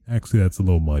DLC, actually that's a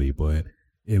little muddy, but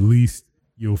at least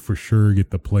you'll for sure get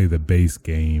to play the base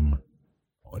game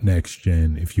next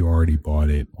gen if you already bought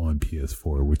it on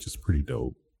PS4, which is pretty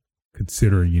dope,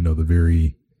 considering, you know, the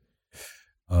very,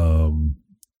 I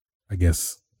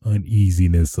guess,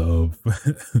 uneasiness of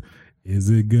is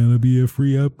it gonna be a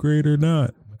free upgrade or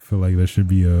not? I feel like that should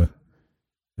be a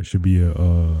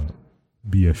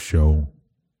show.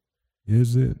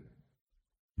 Is it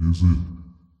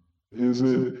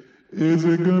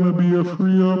gonna be a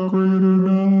free upgrade or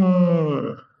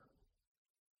not?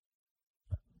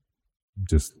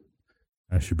 Just,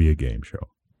 that should be a game show.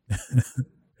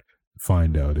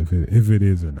 Find out if it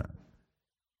is or not.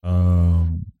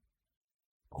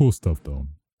 Cool stuff though.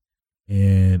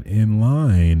 And in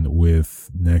line with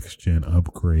next gen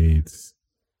upgrades,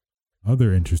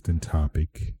 other interesting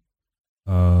topic.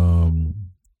 You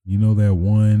know that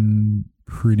one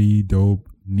pretty dope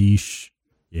niche,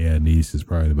 niche is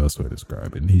probably the best way to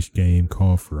describe it, niche game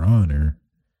called For Honor.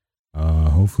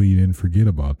 Hopefully you didn't forget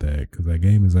about that, because that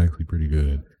game is actually pretty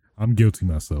good. I'm guilty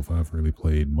myself. I've really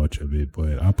played much of it,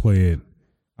 but I play it,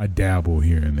 I dabble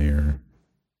here and there,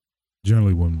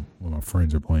 generally when my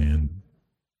friends are playing.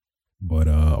 But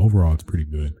overall, it's pretty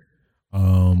good.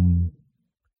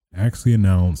 Actually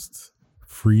announced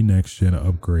free next gen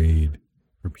upgrade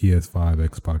for PS5,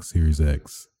 Xbox Series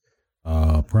X.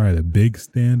 Probably the big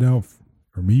standout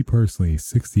for me personally,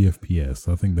 60 FPS.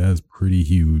 I think that is pretty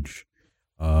huge.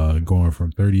 Going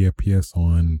from 30 FPS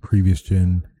on previous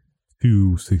gen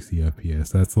to 60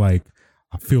 FPS. That's like,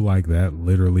 I feel like that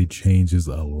literally changes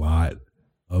a lot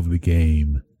of the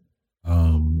game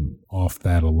off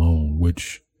that alone,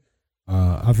 which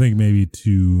I think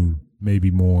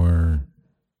maybe more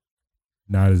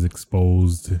not as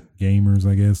exposed gamers,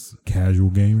 I guess, casual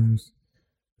gamers,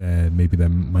 that maybe that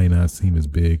might not seem as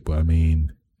big, but I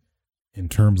mean, in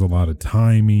terms of a lot of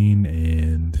timing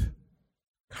and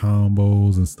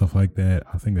combos and stuff like that,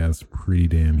 I think that's pretty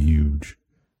damn huge.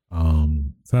 So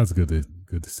that's good to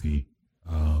see.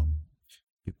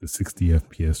 Get the 60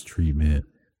 FPS treatment.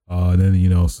 Then, you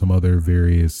know, some other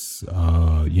various,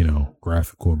 you know,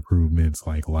 graphical improvements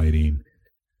like lighting.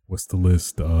 What's the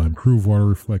list? Improve water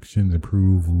reflections,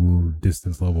 improve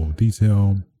distance level of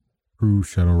detail, improve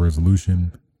shadow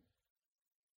resolution,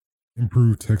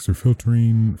 improve texture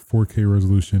filtering, 4K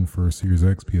resolution for Series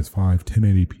X, PS5,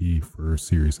 1080p for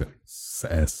Series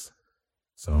S.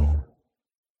 So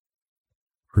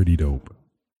pretty dope.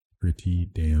 Pretty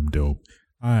damn dope.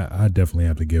 I definitely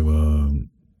have to give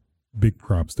big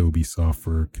props to Ubisoft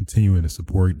for continuing to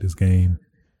support this game.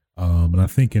 And I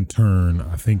think in turn,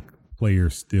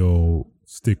 players still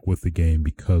stick with the game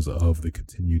because of the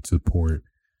continued support.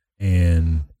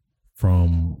 And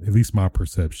from at least my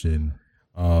perception,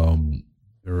 the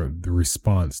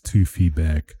response to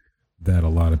feedback that a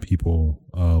lot of people,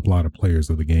 a lot of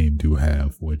players of the game do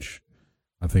have, which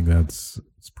I think it's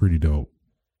pretty dope.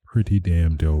 Pretty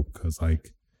damn dope. Cause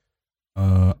like,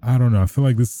 I don't know. I feel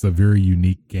like this is a very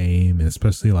unique game, and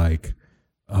especially like,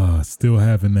 still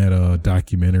having that,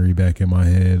 documentary back in my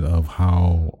head of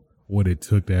what it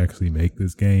took to actually make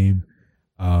this game.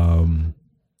 I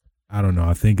don't know.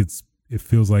 I think it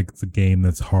feels like it's a game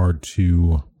that's hard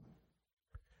to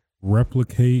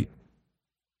replicate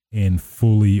and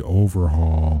fully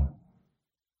overhaul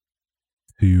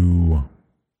to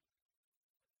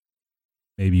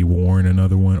maybe warn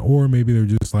another one, or maybe they're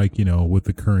just like, with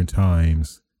the current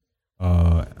times,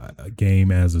 a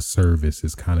game as a service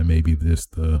is kind of maybe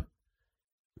just the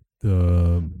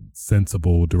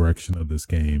sensible direction of this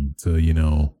game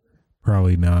to,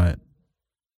 probably not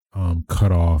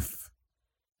cut off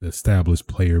the established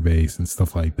player base and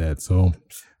stuff like that. So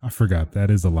I forgot that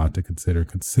is a lot to consider,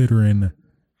 considering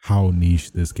how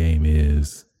niche this game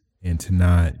is, and to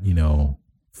not,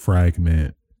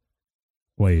 fragment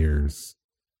players.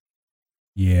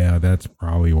 Yeah, that's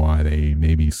probably why they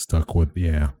maybe stuck with,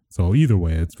 So either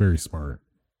way, it's very smart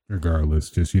regardless,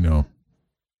 just,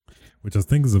 which I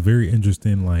think is a very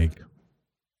interesting, like,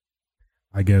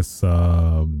 I guess,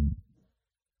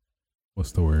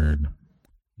 what's the word?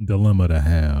 Dilemma to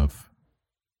have,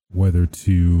 whether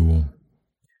to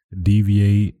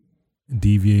deviate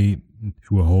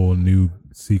to a whole new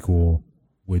sequel,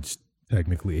 which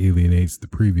technically alienates the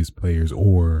previous players,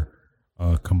 or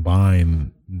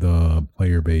combine the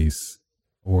player base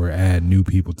or add new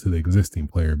people to the existing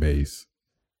player base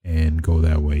and go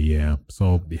that way. Yeah.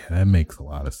 So yeah, that makes a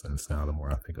lot of sense now the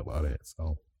more I think about it.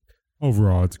 So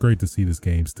overall, it's great to see this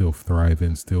game still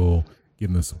thriving, still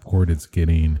getting the support it's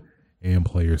getting, and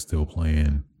players still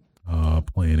playing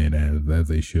it as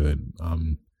they should.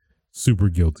 I'm super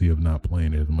guilty of not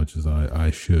playing it as much as I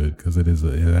should, because it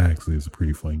actually is a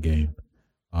pretty fun game.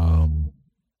 Well,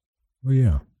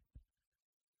 yeah,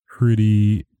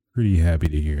 pretty happy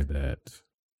to hear that.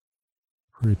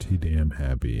 Pretty damn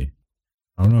happy.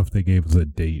 I don't know if they gave us a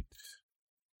date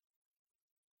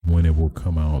when it will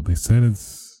come out. They said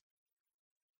it's,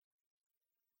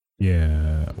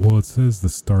 well, it says the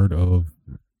start of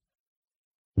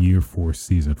year 4,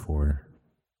 season 4.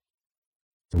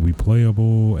 So we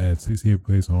playable at 60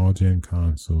 FPS on all gen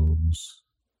consoles,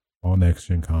 all next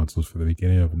gen consoles for the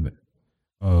beginning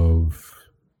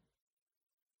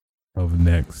of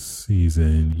next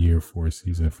season, year 4,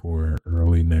 season 4,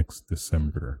 early next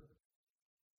December.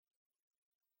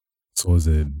 So is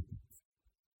it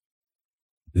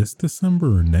this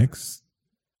December or next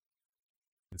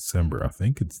December? I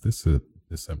think it's this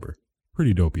December.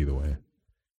 Pretty dope either way.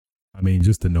 I mean,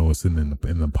 just to know it's in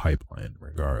the pipeline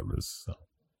regardless. So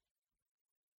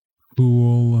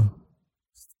cool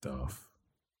stuff.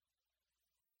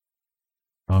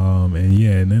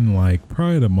 And then like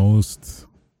probably the most,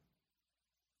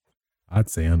 I'd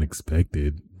say,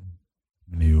 unexpected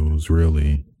news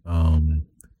really.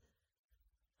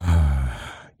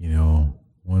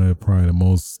 One of probably the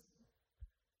most,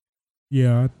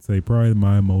 I'd say probably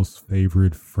my most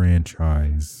favorite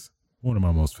franchise. One of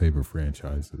my most favorite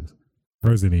franchises,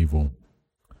 Resident Evil.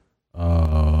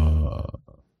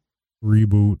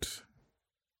 Reboot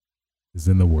is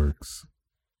in the works,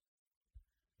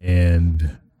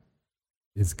 and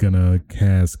it's gonna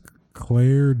cast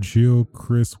Claire, Jill,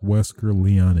 Chris, Wesker,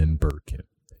 Leon, and Birkin.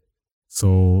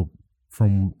 So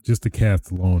from just the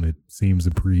cast alone, it seems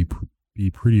to be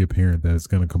pretty apparent that it's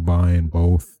gonna combine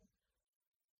both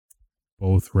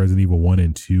Resident Evil 1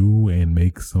 and 2 and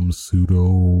make some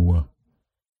pseudo,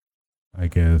 I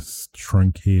guess,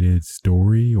 truncated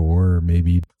story, or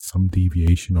maybe some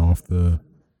deviation off the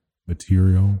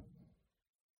material.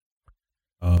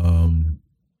 Let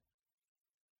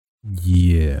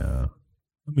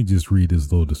me just read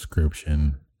this little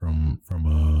description from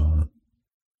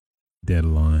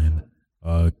Deadline.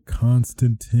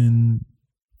 Constantine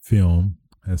Film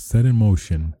has set in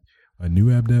motion a new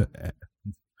if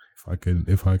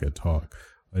I could talk,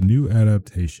 a new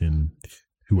adaptation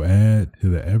to add to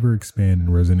the ever-expanding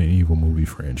Resident Evil movie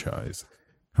franchise.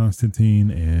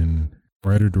 Constantine and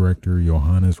writer-director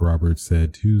Johannes Roberts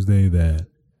said Tuesday that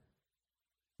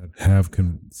have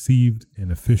conceived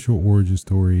an official origin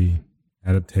story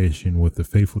adaptation with the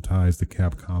faithful ties to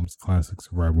Capcom's classic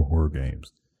survival horror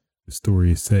games. The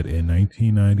story is set in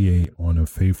 1998 on a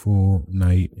fateful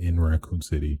night in Raccoon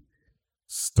City.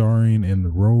 Starring in the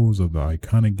roles of the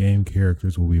iconic game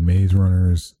characters will be Maze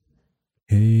Runner's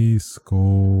Kay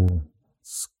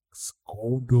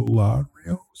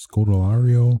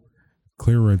Scodelario,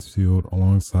 Claire Redfield,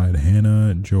 alongside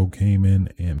Hannah, Joe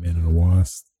Kamen, Ant-Man and the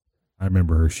Wasp. I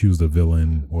remember her. She was the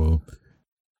villain. Well,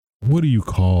 what do you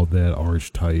call that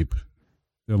archetype?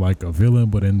 They're like a villain,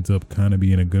 but ends up kind of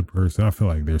being a good person. I feel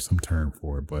like there's some term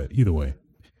for it, but either way,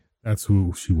 that's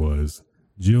who she was.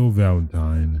 Jill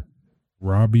Valentine,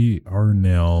 Robbie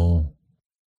Arnell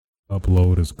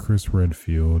upload as Chris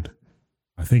Redfield.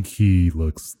 I think he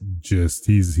looks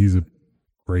he's a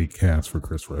great cast for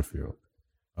Chris Redfield.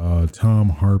 Tom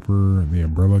Harper, The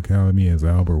Umbrella Academy as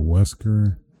Albert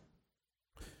Wesker.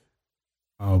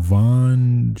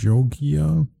 Von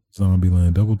Jogia,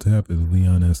 Zombieland Double Tap as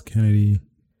Leon S. Kennedy.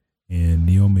 and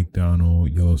Neil McDonald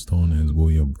Yellowstone as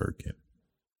William Birkin.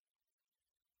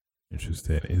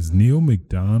 Interested. Is Neil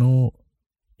McDonald?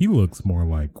 He looks more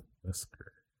like Wesker.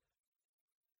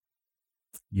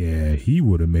 Yeah, he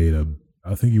would have made a.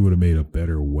 I think he would have made a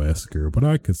better Wesker, but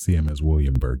I could see him as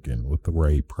William Birkin with the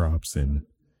right props and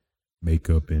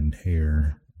makeup and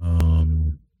hair.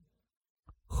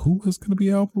 Who is going to be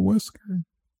Albert Wesker?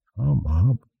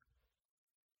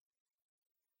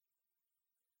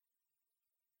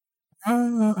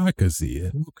 I could see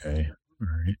it. Okay, all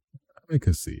right. I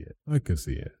could see it. I could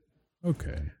see it.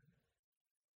 Okay,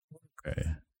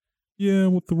 okay. Yeah,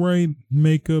 with the right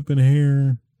makeup and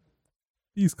hair,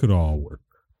 these could all work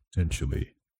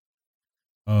potentially.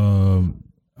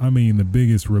 I mean, the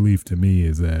biggest relief to me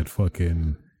is that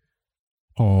fucking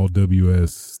Paul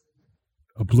W.S.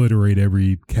 obliterate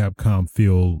every Capcom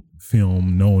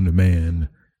film known to man,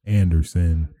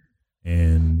 Anderson,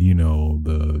 and you know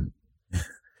the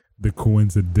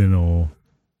coincidental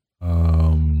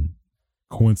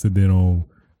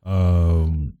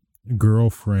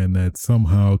girlfriend that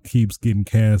somehow keeps getting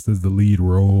cast as the lead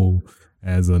role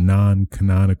as a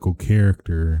non-canonical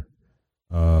character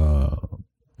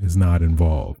is not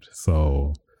involved.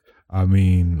 So I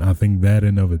mean, I think that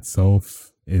in of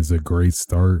itself is a great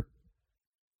start,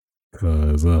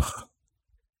 because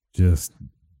just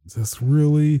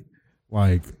really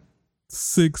like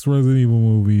 6 Resident Evil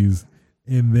movies,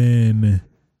 and then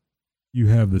you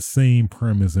have the same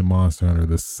premise in Monster Hunter,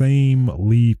 the same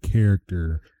lead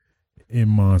character in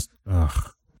Monster.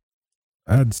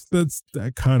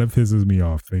 That kind of pisses me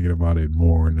off thinking about it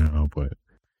more now, but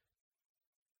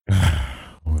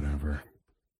whatever.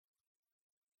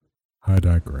 I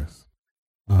digress.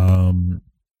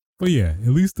 But yeah, at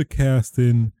least the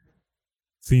casting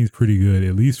seems pretty good,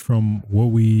 at least from what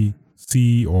we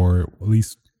see, or at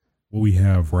least what we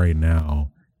have right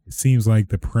now. It seems like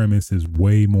the premise is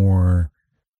way more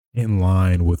in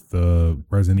line with the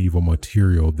Resident Evil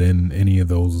material than any of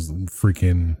those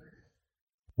freaking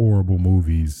horrible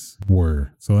movies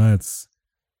were. So that's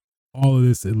all of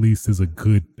this, at least, is a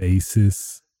good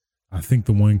basis. I think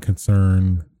the one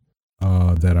concern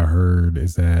that I heard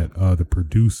is that the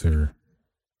producer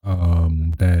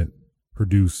that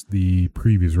produced the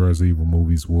previous Resident Evil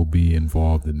movies will be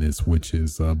involved in this, which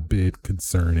is a bit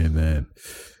concerning that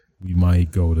we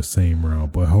might go the same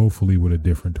route, but hopefully with a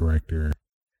different director.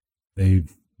 They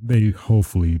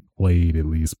hopefully at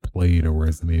least played a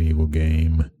Resident Evil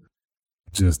game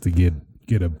just to get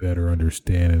a better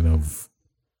understanding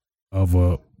of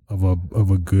a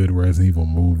good Resident Evil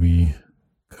movie,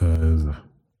 because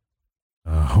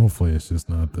hopefully it's just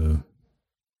not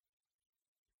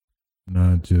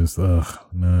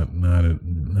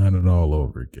it all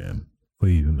over again.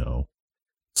 Please no.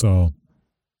 So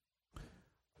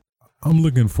I'm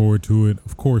looking forward to it.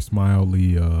 Of course,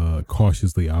 mildly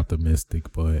cautiously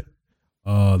optimistic, but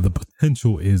the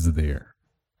potential is there.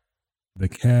 The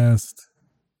cast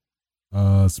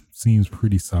seems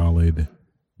pretty solid.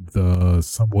 The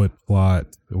somewhat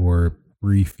plot or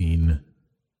briefing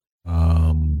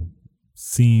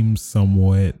seems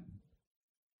somewhat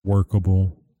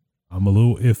workable. I'm a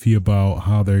little iffy about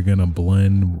how they're gonna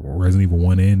blend Resident Evil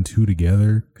 1 and 2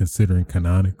 together, considering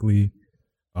canonically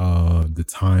the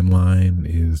timeline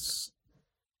is,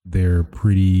 they're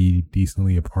pretty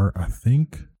decently apart. I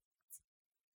think,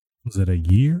 was it a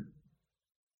year?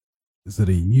 Is it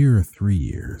a year or 3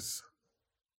 years?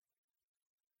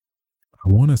 I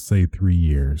want to say 3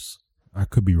 years. I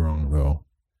could be wrong though,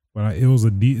 but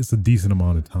it's a decent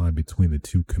amount of time between the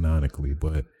two canonically.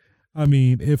 But I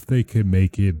mean, if they could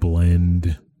make it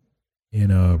blend in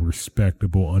a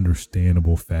respectable,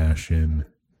 understandable fashion,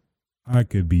 I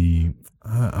could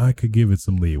give it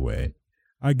some leeway.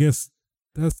 I guess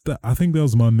I think that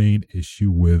was my main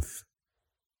issue with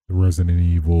the Resident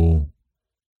Evil,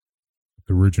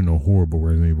 the original horrible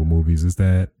Resident Evil movies, is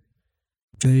that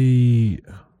they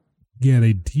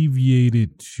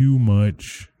deviated too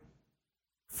much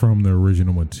from the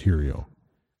original material.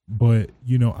 But,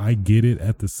 you know, I get it.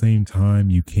 At the same time,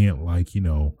 you can't, like, you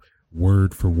know,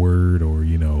 word for word, or,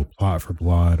 you know, plot for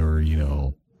plot, or, you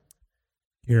know,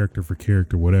 character for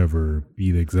character, whatever,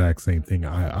 be the exact same thing.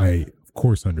 I of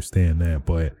course understand that,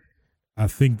 but I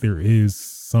think there is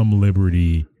some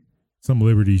liberties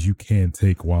you can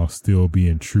take while still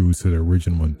being true to the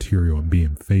original material and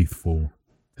being faithful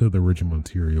to the original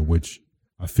material, which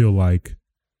I feel like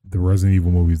the Resident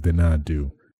Evil movies did not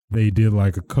do. They did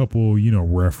like a couple, you know,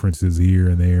 references here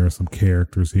and there, some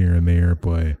characters here and there,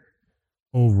 but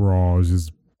overall it's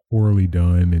just poorly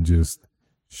done and just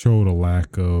showed a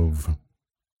lack of,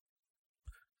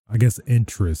 I guess,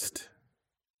 interest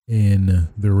in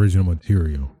the original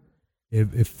material.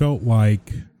 it felt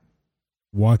like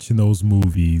watching those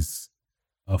movies,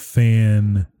 a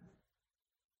fan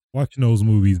watching those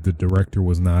movies, the director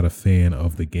was not a fan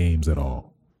of the games at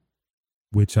all,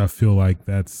 which I feel like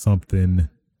that's something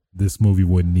this movie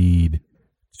would need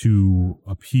to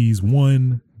appease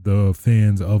one, the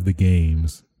fans of the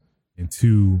games, and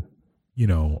two,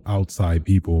 outside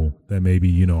people that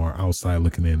maybe, are outside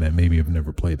looking in that maybe have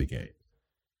never played the game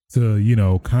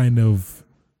to, kind of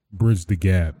bridge the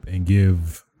gap and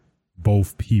give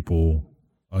both people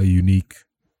a unique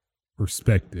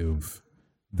perspective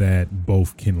that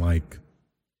both can like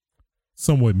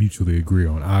somewhat mutually agree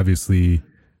on. Obviously,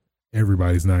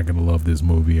 everybody's not going to love this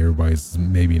movie. Everybody's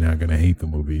maybe not going to hate the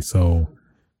movie. So,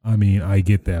 I mean, I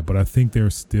get that, but I think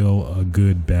there's still a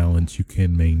good balance you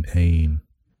can maintain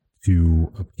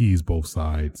to appease both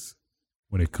sides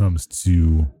when it comes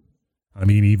to, I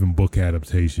mean, even book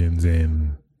adaptations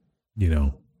and,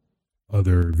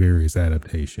 other various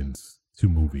adaptations to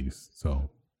movies. So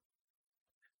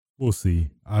we'll see.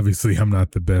 Obviously, I'm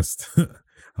not the best.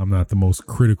 I'm not the most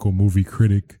critical movie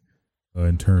critic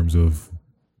in terms of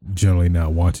generally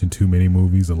not watching too many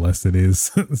movies unless it is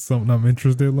something I'm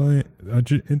interested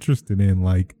in,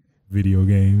 like video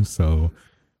games. So,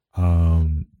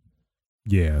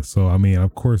 yeah. So, I mean,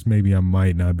 of course, maybe I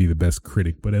might not be the best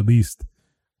critic, but at least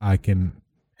I can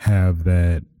have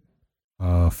that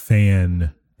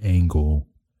fan angle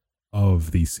of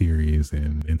the series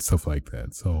and stuff like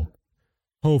that. So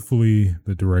hopefully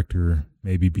the director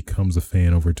maybe becomes a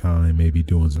fan over time, maybe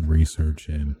doing some research,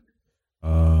 and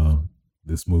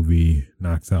this movie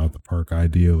knocks out the park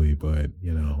ideally. But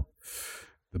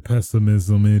the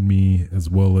pessimism in me, as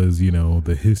well as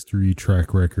the history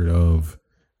track record of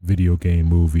video game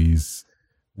movies,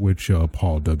 which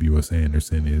Paul W.S.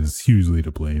 Anderson is hugely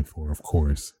to blame for, of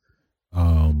course,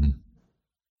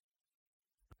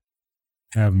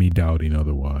 have me doubting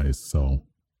otherwise. So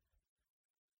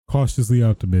cautiously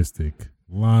optimistic,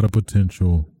 a lot of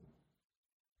potential.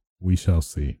 We shall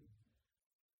see.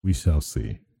 We shall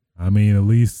see. I mean, at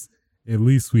least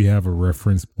we have a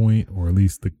reference point, or at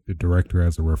least the director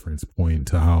has a reference point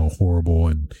to how horrible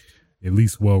and at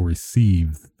least well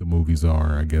received the movies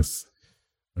are. I guess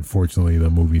unfortunately the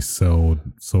movies sold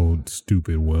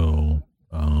stupid well,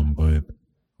 but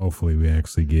hopefully we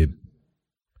actually get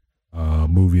a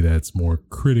movie that's more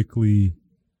critically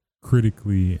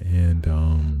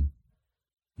and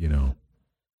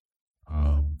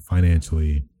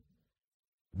financially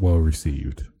well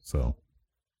received. So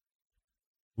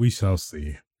we shall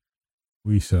see.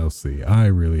 We shall see. I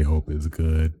really hope it's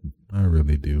good. I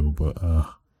really do, but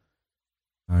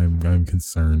I'm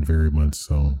concerned, very much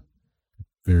so.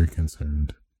 Very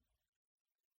concerned.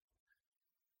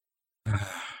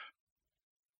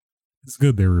 It's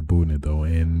good they're rebooting it though,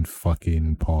 and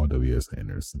fucking Paul W.S.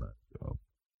 Anderson.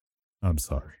 I'm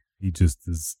sorry. He's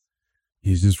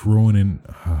just ruining.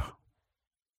 I've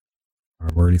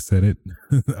already said it.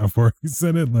 I've already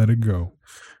said it. Let it go.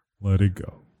 Let it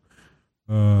go.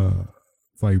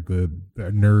 It's like the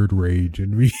nerd rage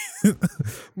and me.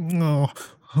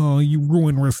 Oh, you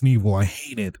ruined Resident Evil. I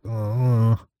hate it.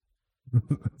 That's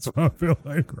what I feel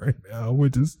like right now,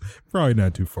 which is probably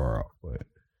not too far off, but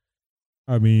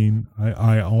I mean,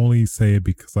 I only say it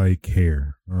because I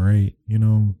care. All right.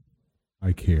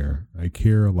 I care. I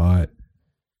care a lot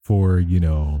for,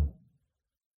 the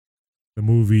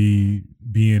movie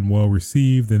being well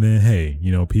received, and then hey,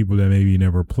 people that maybe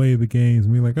never play the games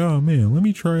and be like, oh man, let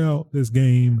me try out this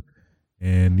game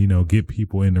and get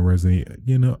people into Resident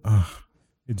Evil.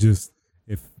 It just,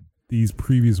 if these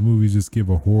previous movies just give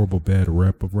a horrible bad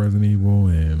rep of Resident Evil,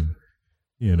 and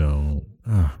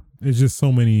it's just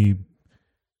so many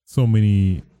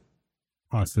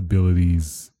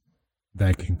possibilities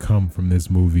that can come from this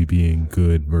movie being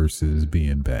good versus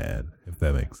being bad, if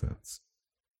that makes sense.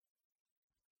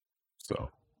 So,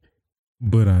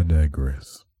 but I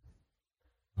digress.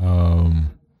 All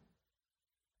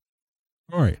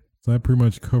right. So that pretty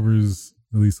much covers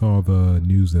at least all the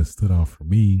news that stood out for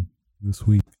me this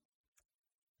week.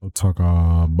 We'll talk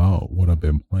about what I've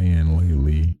been playing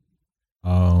lately.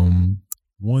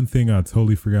 One thing I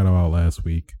totally forgot about last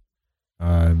week.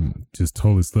 I just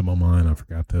totally slipped my mind. I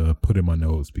forgot to put in my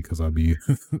notes because I'll be,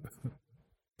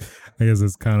 I guess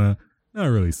it's kind of not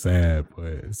really sad, but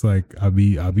it's like I'll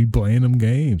be playing them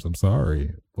games. I'm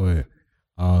sorry, but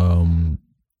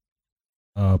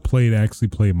played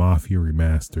Mafia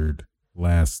Remastered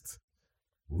last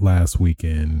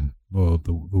weekend. Well,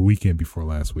 the weekend before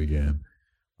last weekend.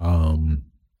 And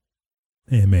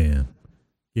man,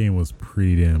 game was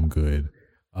pretty damn good.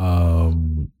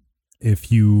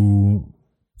 If you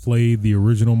played the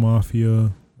original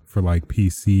Mafia for like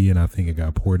PC, and I think it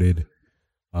got ported.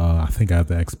 I think I have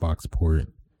the Xbox port.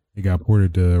 It got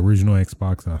ported to original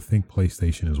Xbox and I think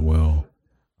PlayStation as well.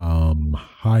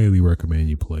 Highly recommend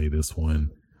you play this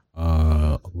one.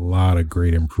 A lot of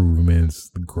great improvements.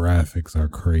 The graphics are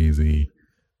crazy.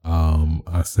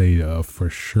 I say for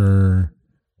sure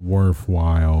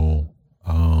worthwhile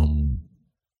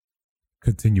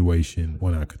continuation,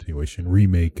 well not continuation,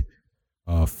 remake,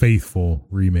 faithful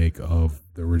remake of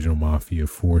the original Mafia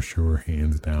for sure,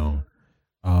 hands down.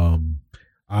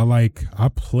 I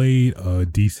played a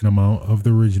decent amount of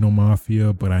the original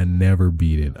Mafia, but I never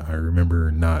beat it. I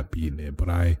remember not beating it, but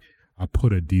I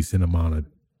put a decent amount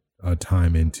of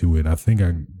time into it. I think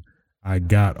I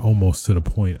got almost to the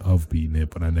point of beating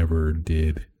it, but I never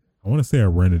did. I want to say I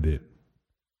rented it.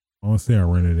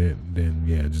 Then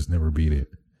yeah, just never beat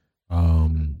it.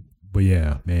 But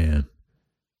yeah, man.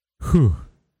 Whew.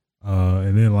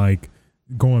 And then like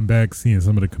going back, seeing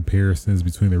some of the comparisons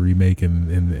between the remake and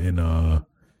the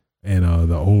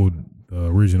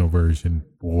original version,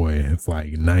 boy, it's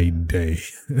like night and day.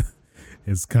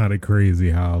 It's kind of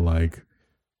crazy how like,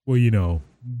 well, you know,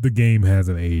 the game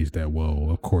hasn't aged that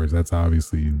well. Of course, that's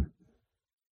obviously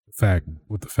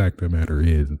what the fact of the matter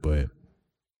is, but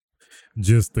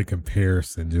just the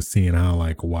comparison, just seeing how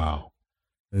like, wow,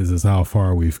 this is how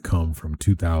far we've come from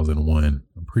 2001.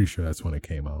 I'm pretty sure that's when it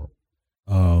came out.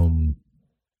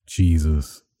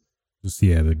 Jesus. Just,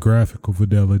 yeah, the graphical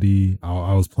fidelity.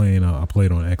 I played on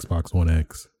Xbox One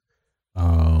X.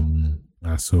 I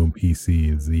assume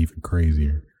PC is even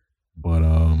crazier. But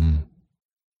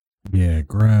yeah,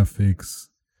 graphics.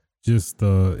 Just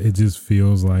it just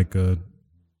feels like a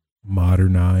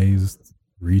modernized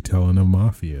retelling of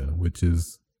Mafia, which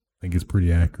is, I think, is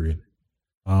pretty accurate.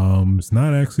 It's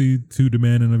not actually too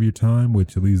demanding of your time,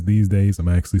 which at least these days I'm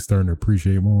actually starting to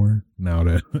appreciate more now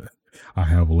that I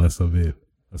have less of it,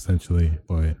 essentially.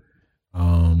 But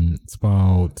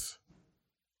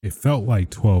it felt like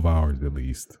 12 hours at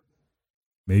least,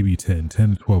 maybe 10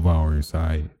 to 12 hours.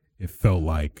 It felt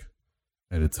like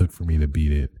that it took for me to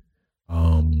beat it.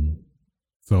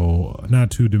 So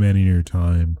not too demanding of your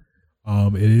time.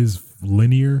 It is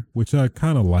linear, which I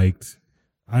kind of liked.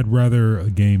 I'd rather a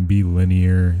game be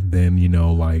linear than, you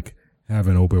know, like have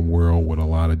an open world with a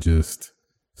lot of just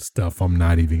stuff I'm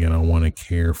not even going to want to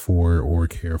care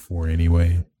for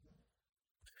anyway.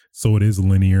 So it is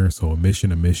linear, so a mission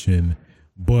to mission,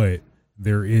 but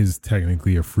there is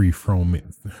technically a free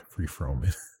roaming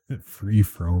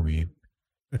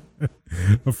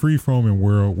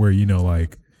world where, you know,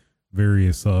 like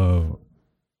various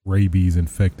rabies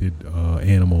infected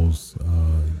animals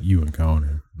you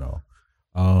encounter. No.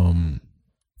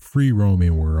 Free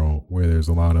roaming world where there's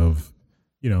a lot of,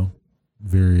 you know,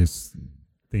 various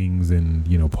things in,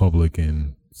 you know, public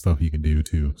and stuff you can do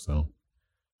too. So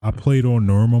I played on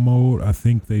normal mode. I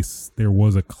think there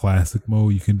was a classic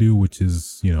mode you can do, which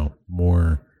is, you know,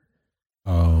 more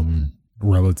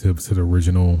relative to the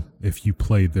original. If you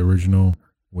played the original,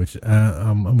 which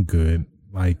I'm good.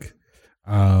 Like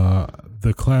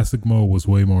the classic mode was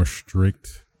way more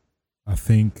strict. I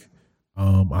think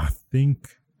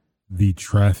the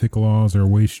traffic laws are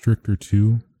way stricter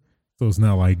too. So it's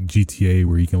not like GTA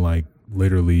where you can like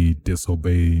literally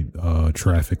disobey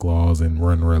traffic laws and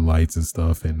run red lights and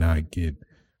stuff and not get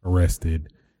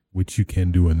arrested, which you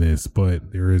can do in this. But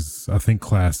I think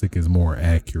classic is more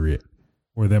accurate,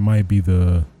 or that might be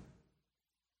just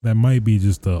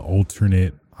the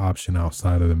alternate option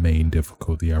outside of the main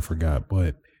difficulty. I forgot,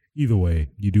 but either way,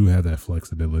 you do have that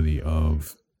flexibility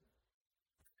of,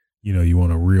 you know, you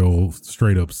want a real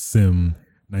straight up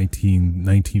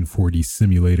 1940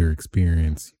 simulator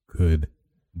experience. You could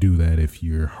do that if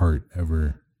your heart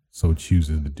ever so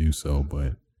chooses to do so.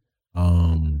 But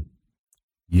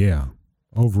yeah,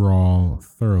 overall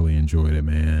thoroughly enjoyed it,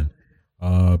 man.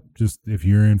 Just if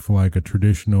you're in for like a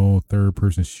traditional third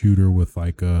person shooter with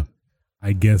like a,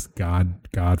 I guess,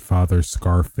 Godfather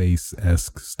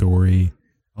Scarface-esque story.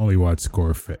 I only watched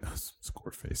Scarface,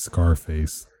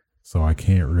 so I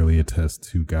can't really attest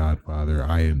to Godfather.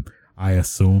 I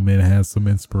assume it has some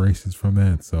inspirations from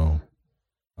that. So,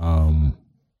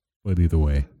 but either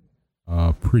way,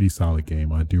 pretty solid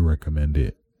game. I do recommend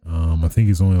it. I think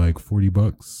it's only like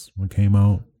 $40 when it came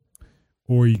out,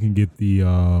 or you can get the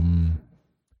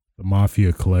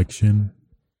Mafia collection,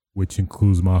 which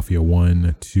includes Mafia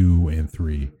 1, 2, and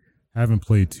 3. I haven't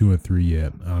played 2 and 3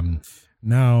 yet.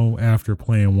 Now after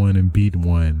playing 1 and beating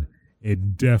 1,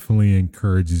 it definitely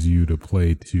encourages you to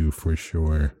play 2 for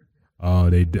sure.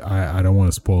 I don't want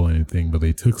to spoil anything, but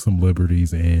they took some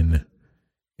liberties in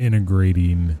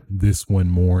integrating this one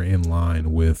more in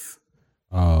line with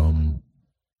Mafia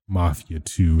Mafia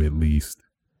 2 at least.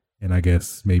 And I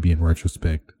guess maybe in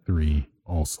retrospect 3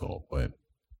 also, but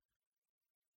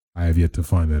I have yet to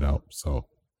find that out. So,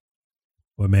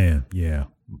 but man, yeah,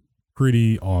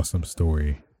 pretty awesome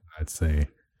story, I'd say.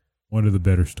 One of the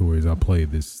better stories I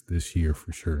played this year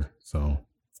for sure. So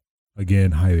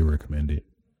again, highly recommend it.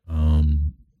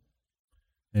 And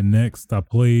next I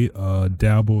played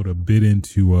dabbled a bit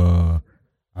into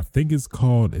I think it's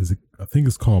called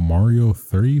Mario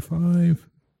 35,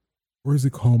 or is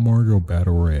it called Mario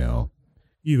Battle Royale?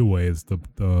 Either way, it's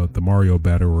the Mario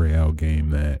Battle Royale game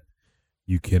that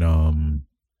you can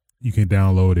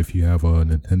download if you have a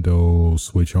Nintendo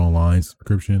Switch Online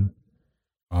subscription.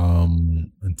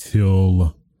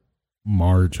 Until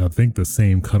March, I think the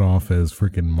same cutoff as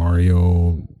freaking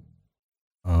Mario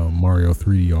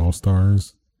 3D All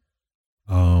Stars.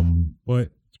 But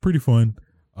it's pretty fun.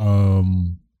 How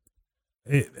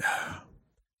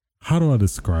do I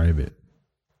describe it?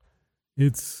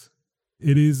 It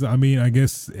is, I mean, I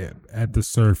guess at the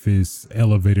surface,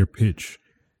 elevator pitch,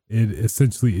 it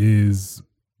essentially is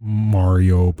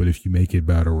Mario, but if you make it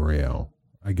battle royale,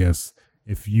 I guess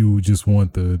if you just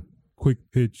want the quick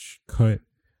pitch cut,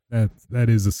 that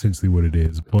is essentially what it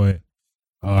is. But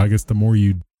I guess the more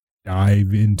you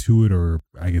dive into it, or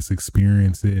I guess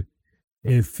experience it,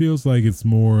 it feels like it's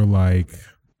more like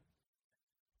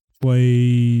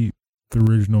play the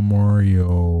original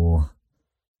Mario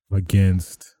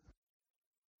against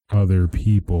other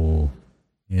people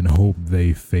and hope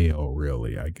they fail.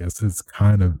 Really, I guess it's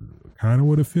kind of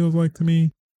what it feels like to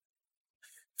me.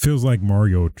 Feels like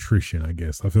Mario attrition, I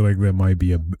guess. I feel like that might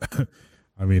be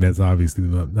I mean, that's obviously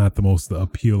not the most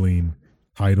appealing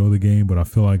title of the game, but I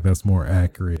feel like that's more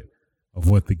accurate of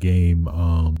what the game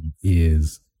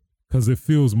is, because it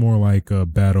feels more like a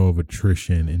battle of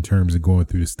attrition in terms of going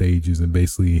through the stages and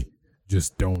basically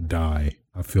just don't die.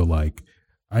 I feel like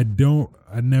I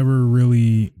never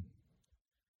really,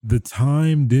 the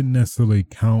time didn't necessarily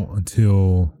count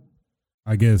until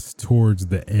I guess towards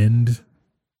the end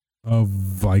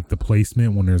of like the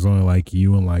placement, when there's only like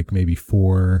you and like maybe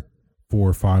four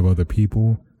or five other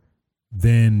people,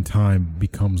 then time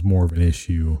becomes more of an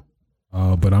issue.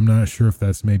 But I'm not sure if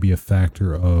that's maybe a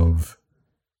factor of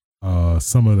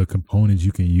some of the components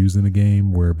you can use in the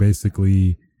game, where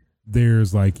basically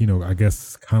there's like, you know, I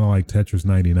guess kind of like Tetris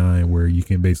 99, where you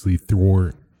can basically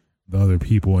thwart the other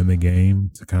people in the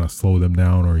game to kind of slow them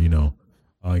down, or, you know,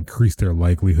 increase their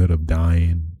likelihood of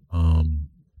dying.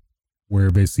 Where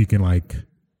basically you can like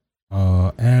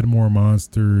add more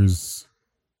monsters.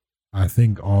 I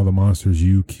think all the monsters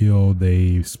you kill,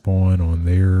 they spawn on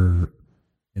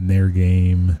in their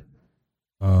game.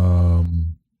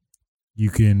 You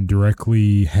can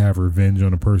directly have revenge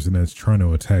on a person that's trying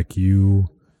to attack you.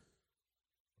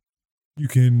 You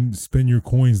can spend your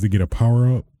coins to get a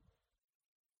power up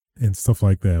and stuff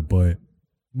like that, but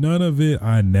none of it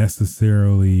I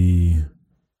necessarily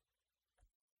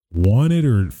wanted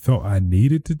or felt I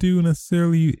needed to do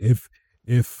necessarily. If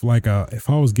I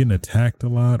was getting attacked a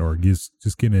lot, or just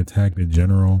getting attacked in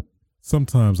general,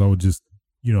 sometimes I would just,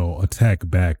 you know, attack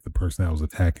back the person that was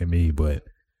attacking me, but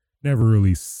never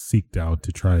really seeked out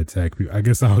to try to attack people. I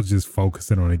guess I was just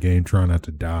focusing on the game, trying not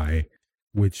to die,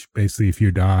 which basically if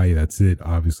you die, that's it.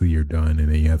 Obviously you're done and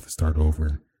then you have to start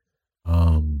over.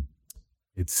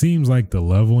 It seems like the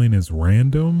leveling is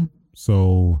random.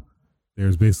 So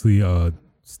there's basically a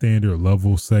standard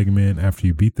level segment. After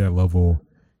you beat that level,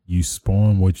 you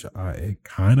spawn, which it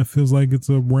kind of feels like it's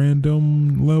a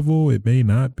random level. It may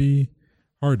not be,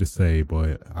 hard to say,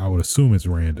 but I would assume it's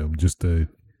random, just to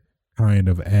kind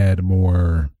of add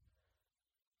more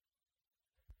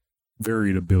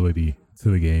variability to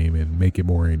the game and make it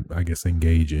more, I guess,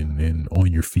 engaging and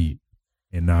on your feet,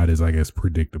 and not as, I guess,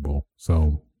 predictable.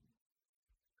 So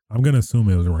I'm going to assume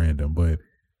it was random, but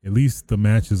at least the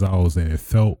matches I was in, it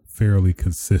felt fairly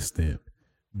consistent.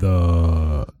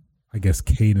 The, I guess,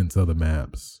 cadence of the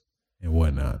maps and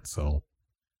whatnot. So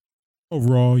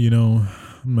overall, you know,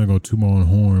 I'm not going to toot my own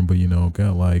horn, but, you know,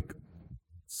 got like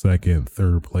second,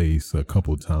 third place a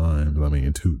couple times. I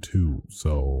mean, 2-2.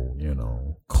 So, you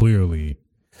know, clearly,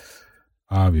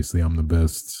 obviously, I'm the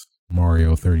best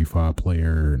Mario 35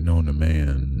 player known to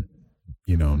man,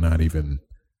 you know, not even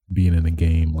being in a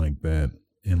game like that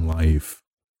in life.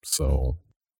 So,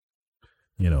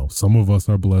 you know, some of us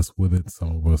are blessed with it.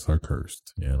 Some of us are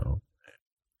cursed, you know.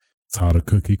 It's how the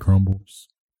cookie crumbles.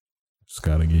 Just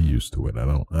got to get used to it. I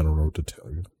don't know what to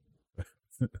tell you.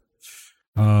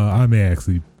 I may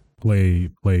actually play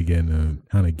again to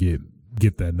kind of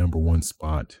get that number one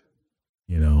spot.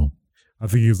 You know, I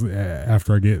think it's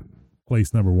after I get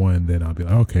place number one, then I'll be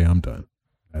like, okay, I'm done.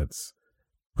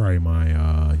 probably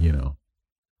my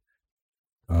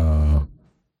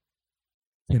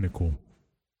pinnacle,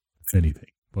 if anything.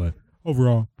 But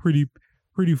overall, pretty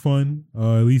fun.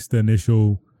 At least the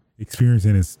initial experience,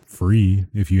 and it's free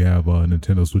if you have a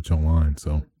Nintendo Switch Online.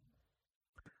 So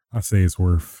I say it's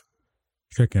worth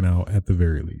checking out at the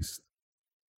very least.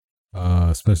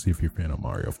 Especially if you're a fan of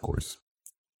Mario, of course.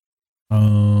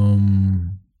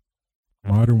 Modern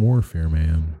Warfare,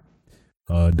 man.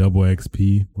 Double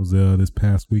XP was this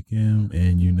past weekend,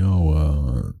 and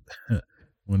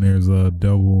when there's a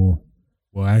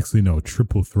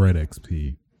triple threat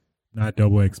XP, not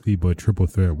double XP, but triple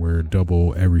threat, where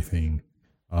double everything,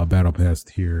 battle pass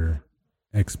tier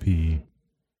XP,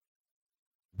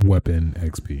 weapon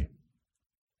XP.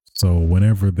 So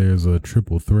whenever there's a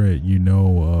triple threat,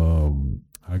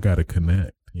 I gotta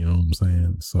connect. You know what I'm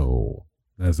saying? So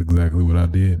that's exactly what I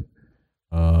did.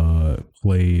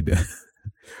 Played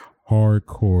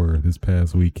hardcore this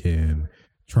past weekend,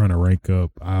 trying to rank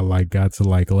up. I got to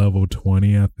level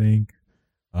 20, I think.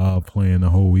 Playing the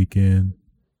whole weekend.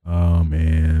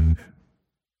 And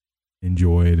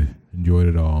enjoyed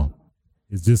it all.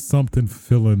 It's just something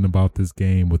fulfilling about this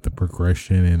game with the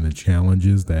progression and the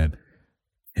challenges that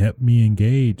kept me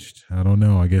engaged. I don't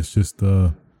know. I guess just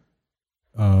the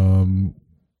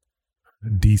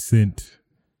decent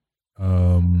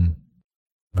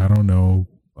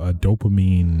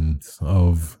dopamine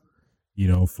of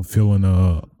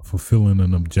fulfilling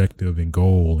an objective and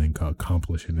goal and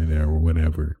accomplishing it or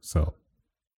whatever. So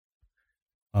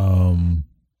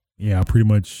I pretty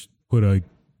much put a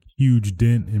huge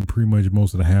dent in pretty much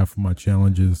most of the half of my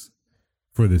challenges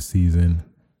for this season.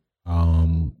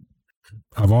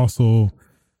 I've also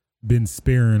been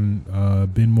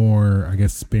more, I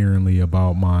guess, sparingly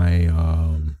about my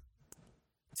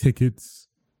tickets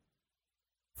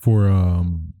for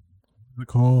what's it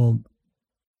called?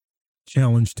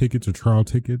 Challenge tickets or trial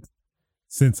tickets,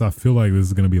 since I feel like this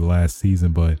is gonna be the last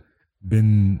season, but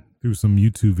been through some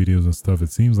YouTube videos and stuff.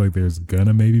 It seems like there's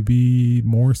gonna maybe be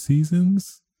more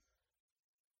seasons?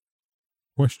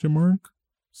 Question mark.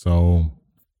 So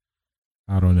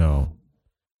I don't know.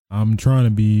 I'm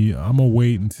gonna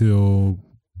wait until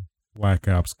Black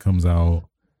Ops comes out,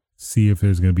 see if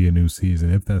there's gonna be a new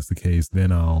season. If that's the case,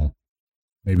 then I'll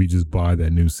maybe just buy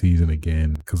that new season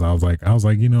again. Cause I was like, if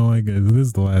this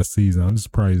is the last season, I'm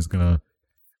just probably gonna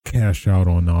cash out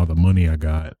on all the money I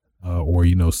got, or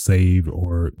saved,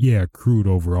 or accrued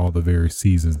over all the various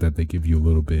seasons that they give you a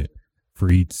little bit for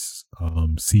each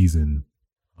season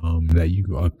that you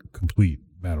complete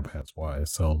battle pass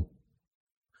wise. So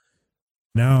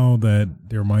now that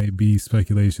there might be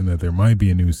speculation that there might be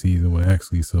a new season with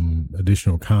actually some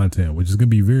additional content, which is going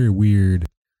to be very weird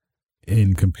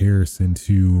in comparison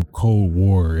to Cold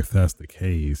War, if that's the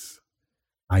case.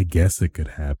 I guess it could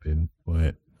happen,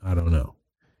 but I don't know.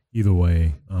 Either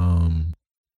way,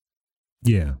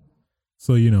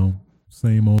 So,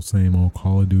 same old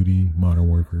Call of Duty, Modern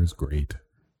Warfare is great.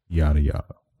 Yada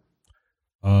yada.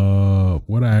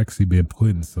 What I actually been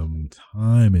putting some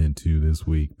time into this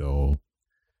week though,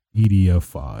 EDF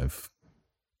 5.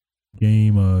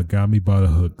 Game got me by the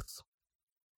hooks.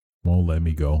 Won't let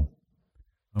me go.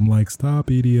 I'm like, stop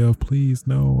EDF, please.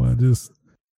 No, I just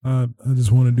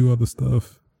want to do other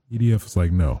stuff. EDF is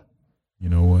like, no. You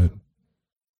know what?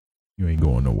 You ain't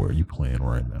going nowhere. You playing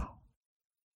right now.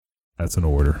 That's an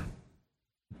order.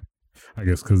 I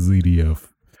guess because EDF,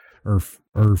 Earth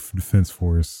Defense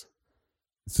Force,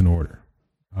 it's an order.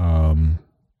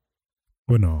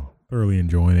 But no, thoroughly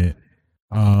enjoying it.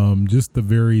 Just the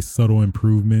very subtle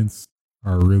improvements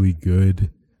are really good.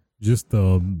 Just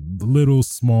a little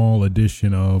small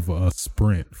addition of a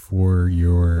sprint for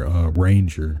your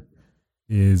ranger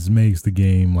makes the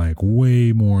game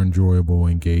way more enjoyable,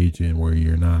 engaging, where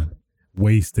you're not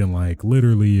wasting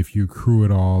literally, if you accrue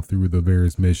it all through the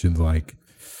various missions,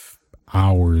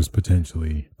 hours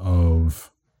potentially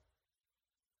of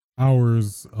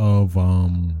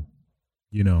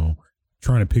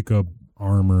trying to pick up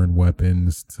armor and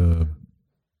weapons to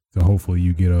hopefully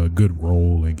you get a good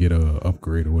roll and get a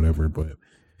upgrade or whatever. But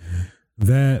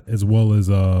that, as well as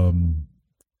a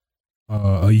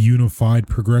unified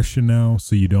progression now,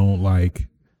 so you don't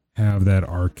have that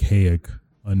archaic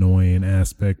annoying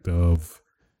aspect of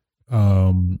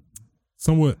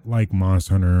somewhat like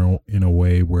Monster Hunter in a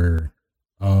way, where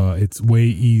it's way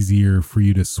easier for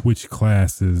you to switch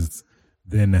classes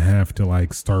than to have to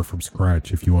start from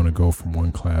scratch if you want to go from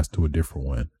one class to a different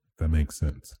one. If that makes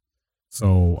sense.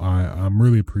 So I'm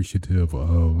really appreciative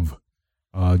of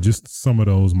just some of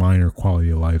those minor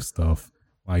quality of life stuff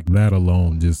like that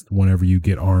alone. Just whenever you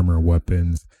get armor,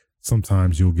 weapons,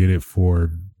 sometimes you'll get it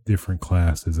for different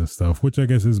classes and stuff, which I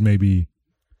guess is maybe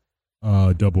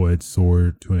a double-edged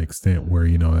sword to an extent where,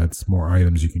 you know, that's more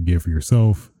items you can get for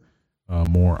yourself,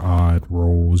 more odd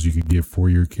roles you could get for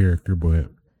your character, but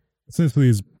essentially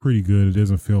it's pretty good. It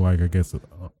doesn't feel like, I guess,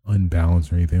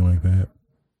 unbalanced or anything like that.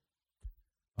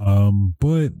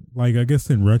 But like, I guess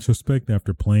in retrospect,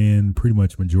 after playing pretty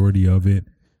much majority of it,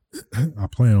 I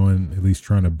plan on at least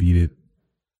trying to beat it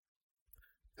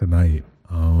tonight.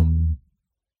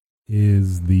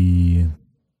 Is the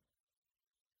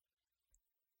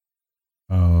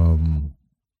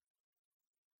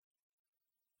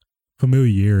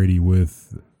familiarity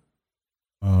with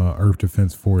Earth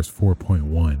Defense Force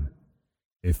 4.1.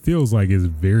 It feels like it's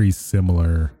very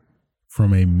similar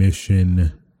from a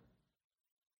mission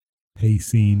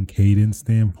pacing cadence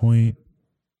standpoint.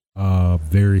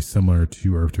 Very similar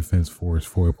to Earth Defense Force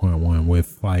 4.1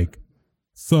 with like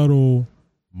subtle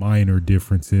minor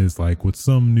differences, like with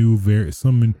some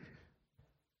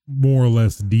more or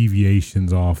less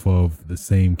deviations off of the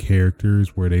same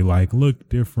characters where they like look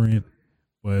different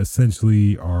but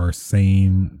essentially are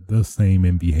the same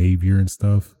in behavior and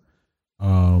stuff,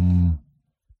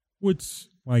 which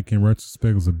like in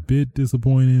retrospect was a bit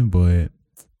disappointing, but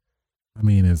I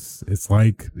mean it's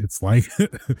like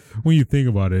when you think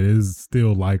about it, it's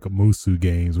still like Musu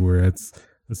games, where it's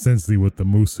essentially what the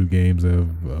Musu games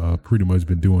have pretty much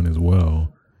been doing as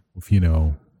well, with, you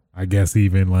know, I guess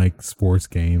even like sports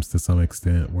games to some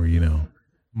extent, where, you know,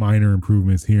 minor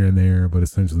improvements here and there, but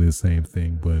essentially the same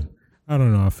thing. But I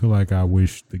don't know. I feel like I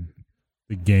wish the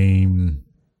game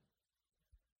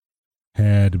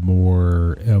had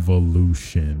more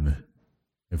evolution,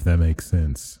 if that makes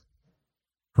sense,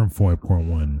 from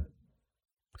 4.1.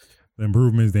 The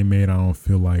improvements they made, I don't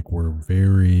feel like were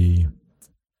very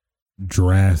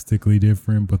drastically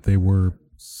different, but they were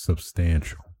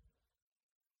substantial.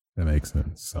 That makes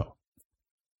sense. So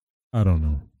I don't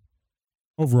know.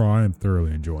 Overall, I am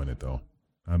thoroughly enjoying it though.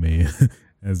 I mean,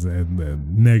 as the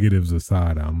negatives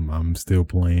aside, I'm still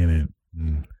playing it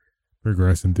and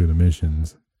progressing through the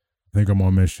missions. I think I'm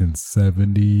on mission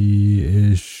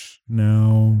 70-ish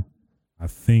now. I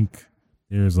think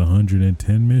there's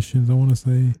 110 missions, I want to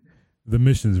say. The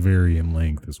missions vary in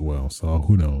length as well, so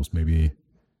who knows? Maybe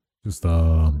just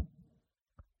I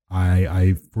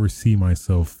foresee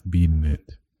myself beating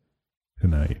it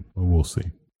tonight, but we'll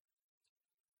see.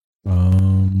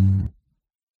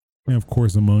 And of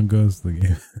course, Among Us, the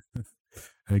game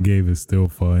that game is still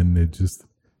fun. It just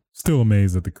still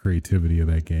amazed at the creativity of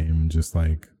that game. Just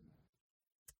like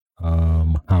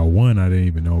how I didn't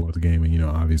even know about the game, and, you know,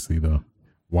 obviously the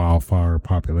wildfire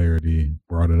popularity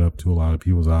brought it up to a lot of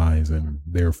people's eyes and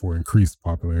therefore increased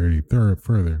popularity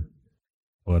further.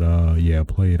 But yeah,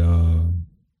 played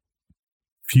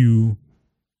few,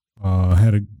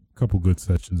 had a couple good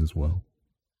sessions as well.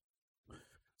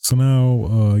 So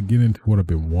now get into what I've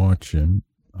been watching.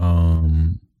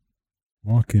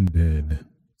 Walking Dead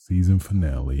season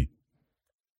finale.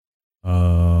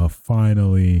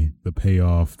 Finally the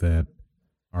payoff that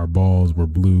our balls were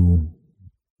blue,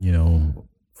 you know,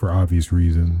 for obvious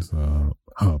reasons,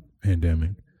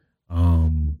 pandemic.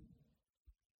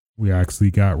 We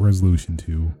actually got resolution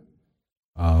 2.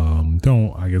 I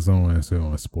don't necessarily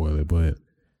want to spoil it, but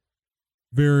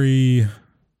very,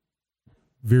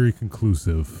 very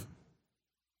conclusive,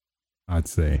 I'd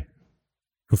say.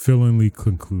 Fulfillingly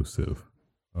conclusive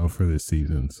for this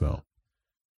season. So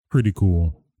pretty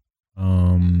cool.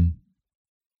 And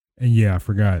yeah, I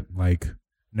forgot, like,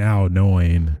 now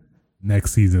knowing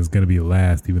next season is going to be the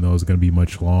last, even though it's going to be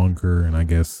much longer, and I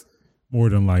guess more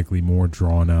than likely more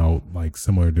drawn out, like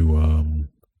similar to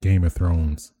Game of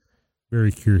Thrones.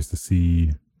 Very curious to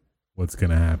see what's going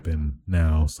to happen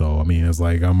now. So I mean, it's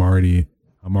like I'm already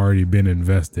been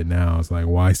invested now. It's like,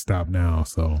 why stop now?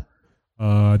 So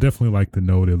definitely like the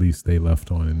note at least they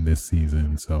left on in this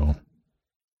season. So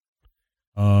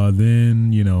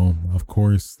then, you know, of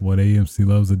course, what AMC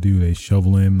loves to do, they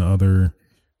shovel in other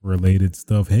related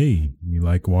stuff. Hey, you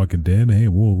like Walking Dead? Hey,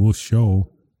 we'll show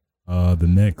the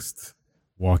next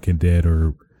Walking Dead,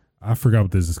 or I forgot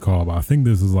what this is called, but I think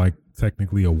this is like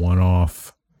technically a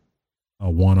one-off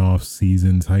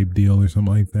season type deal or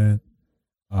something like that,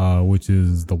 which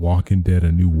is The Walking Dead: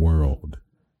 A New World,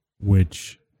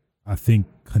 which I think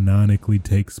canonically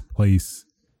takes place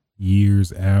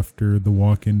years after The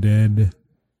Walking Dead,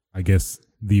 I guess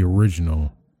the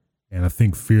original. And I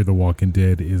think Fear the Walking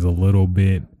Dead is a little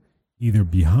bit either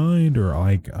behind or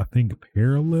like, I think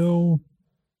parallel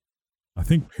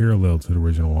to the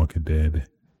original Walking Dead.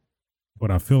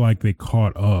 But I feel like they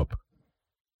caught up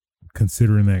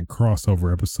considering that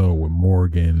crossover episode with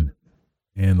Morgan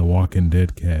and the Walking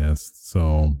Dead cast.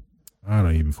 So I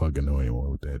don't even fucking know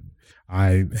anymore with that.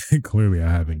 I clearly I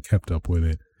haven't kept up with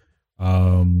it.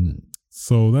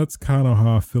 So that's kind of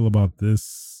how I feel about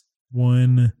this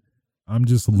one. I'm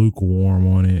just lukewarm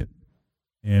on it.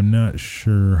 And I'm not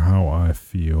sure how I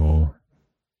feel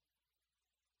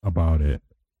about it.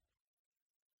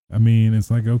 I mean,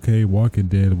 it's like, okay, Walking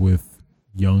Dead with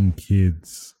young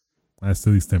kids. That's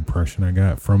at least the impression I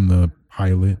got from the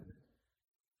pilot.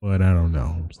 But I don't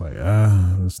know. It's like,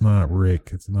 it's not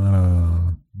Rick. It's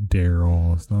not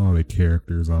Daryl. It's not all the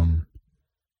characters I'm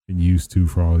been used to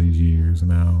for all these years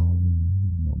now.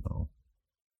 I don't know.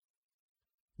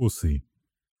 We'll see.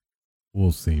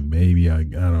 We'll see. Maybe I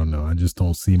don't know. I just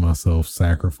don't see myself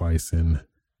sacrificing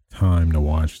time to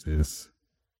watch this.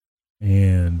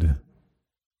 And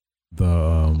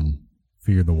the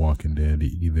Fear the Walking Dead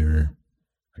either.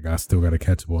 Like, I still got to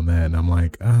catch up on that. And I'm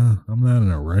like, I'm not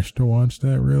in a rush to watch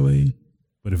that really.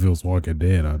 But if it was Walking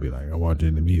Dead, I'd be like, I'll watch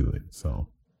it immediately. So,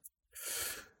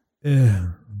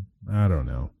 I don't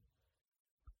know.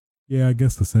 Yeah, I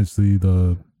guess essentially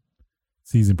the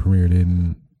season premiere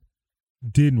didn't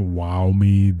wow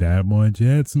me that much. It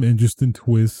had some interesting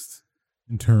twists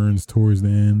and turns towards the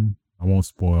end. I won't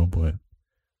spoil, but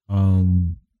I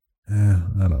don't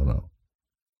know.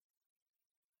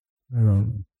 I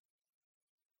don't.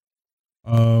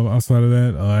 Outside of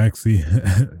that, I actually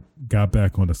got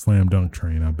back on the Slam Dunk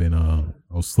train. I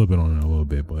was slipping on it a little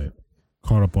bit, but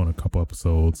caught up on a couple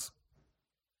episodes.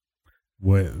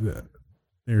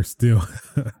 They're still,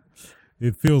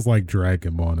 it feels like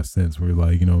Dragon Ball in a sense where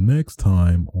like, next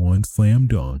time on Slam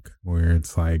Dunk, where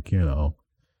it's like,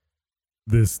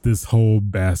 this whole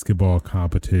basketball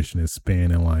competition is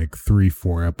spanning like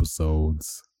 3-4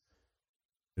 episodes.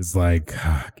 It's like,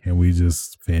 can we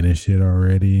just finish it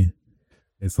already?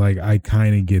 It's like, I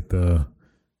kind of get the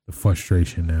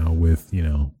frustration now with,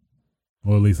 or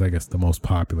at least I guess the most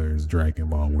popular is Dragon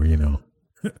Ball, where,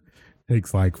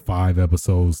 takes like 5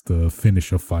 episodes to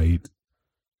finish a fight.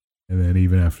 And then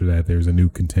even after that, there's a new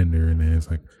contender. And then it's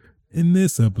like, in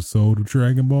this episode of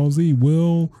Dragon Ball Z,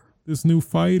 will this new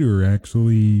fighter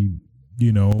actually,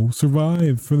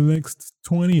 survive for the next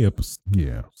 20 episodes?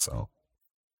 Yeah, so.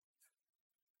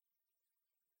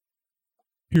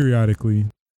 Periodically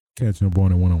catching up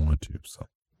on it when I want to. So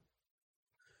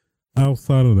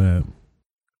outside of that,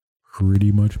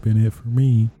 pretty much been it for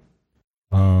me.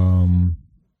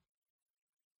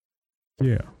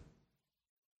 Yeah.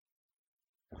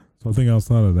 So I think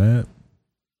outside of that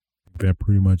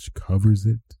pretty much covers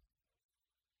it.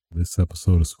 This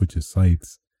episode of Switches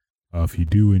Sites. If you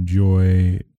do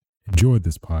enjoyed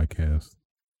this podcast,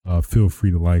 feel free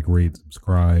to like, rate,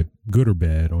 subscribe, good or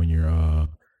bad, on your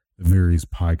the various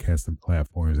podcasting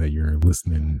platforms that you're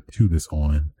listening to this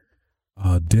on.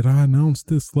 Did I announce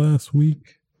this last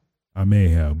week? I may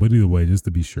have, but either way, just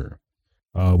to be sure.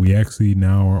 We actually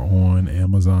now are on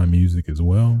Amazon Music as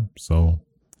well. So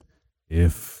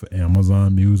if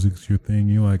Amazon Music's your thing,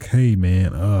 you're like, hey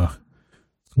man,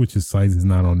 Switches Sites is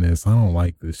not on this. I don't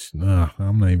like this.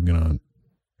 I'm not even gonna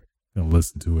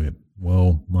listen to it.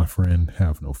 Well, my friend,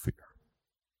 have no fear.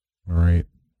 All right,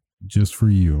 just for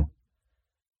you,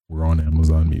 we're on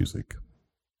Amazon Music.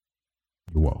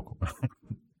 You're welcome.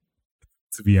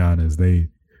 To be honest, they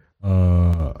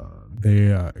I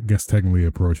guess technically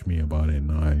approached me about it,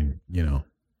 and it's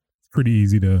pretty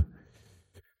easy to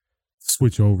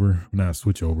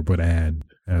but add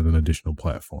as an additional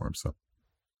platform. So,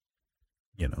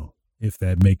 if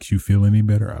that makes you feel any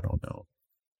better, I don't know.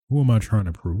 Who am I trying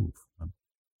to prove?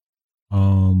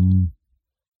 You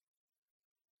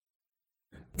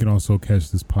can also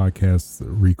catch this podcast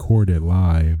recorded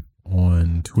live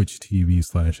on Twitch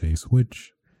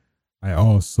TV/aswitch. I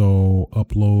also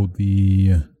upload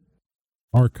the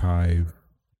archives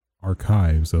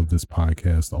of this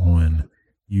podcast on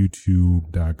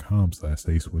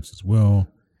youtube.com/aswitch as well.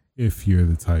 If you're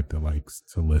the type that likes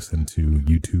to listen to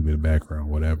YouTube in the background,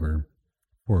 whatever,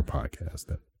 for a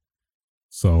podcast.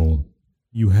 So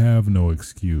you have no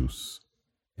excuse.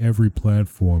 Every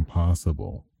platform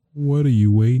possible. What are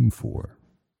you waiting for?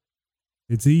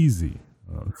 It's easy.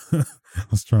 I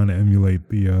was trying to emulate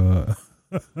the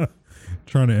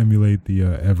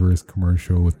Everest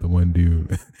commercial with the one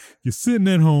dude. You're sitting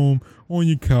at home on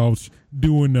your couch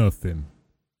doing nothing.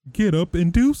 Get up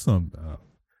and do something.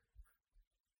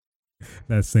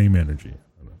 That same energy.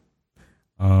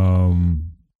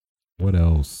 What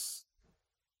else?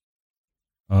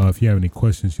 If you have any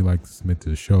questions you'd like to submit to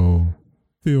the show,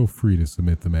 feel free to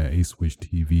submit them at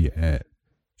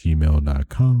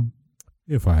aswitchtv@gmail.com.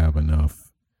 If I have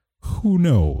enough, who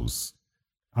knows?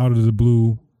 Out of the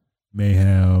blue, may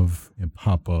have and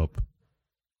pop up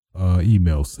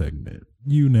email segment.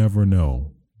 you never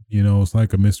know. You know, it's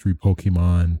like a mystery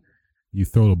Pokemon. You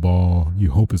throw the ball,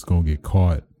 you hope it's gonna get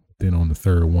caught. Then on the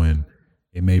third one,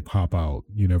 it may pop out.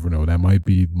 You never know. That might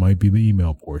be the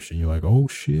email portion. You're like, oh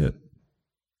shit,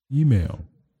 email.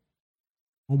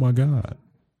 Oh my god.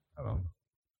 I don't know.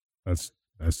 That's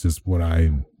just what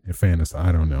I fantasize.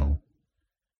 I don't know.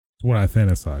 It's what I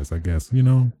fantasize, I guess. You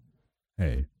know,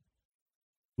 hey,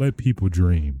 let people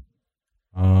dream.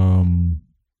 Well,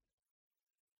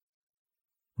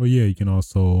 yeah, you can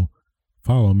also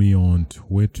follow me on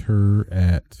Twitter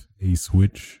at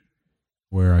aswitch,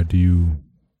 where I do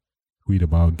tweet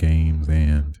about games,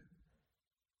 and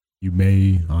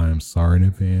I am sorry in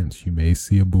advance, you may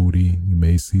see a booty, you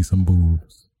may see some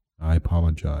boobs. I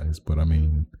apologize, but I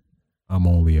mean, I'm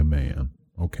only a man,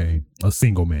 okay? A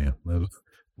single man.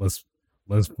 Let's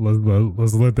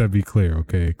let that be clear,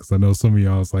 okay? Because I know some of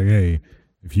y'all is like, hey,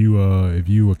 if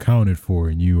you accounted for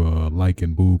and you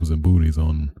liking boobs and booties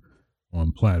on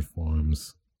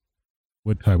platforms,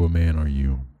 what type of man are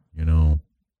you? You know?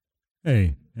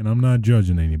 Hey, and I'm not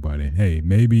judging anybody. Hey,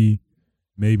 maybe,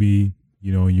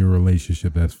 you know, in your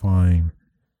relationship, that's fine.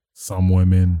 Some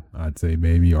women, I'd say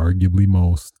maybe arguably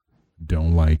most,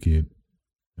 don't like it.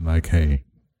 And like, hey,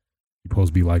 you're supposed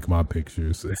to be liking my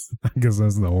pictures. I guess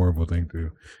that's the horrible thing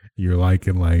too. You're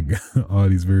liking like all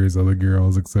these various other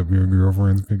girls except your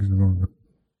girlfriend's pictures.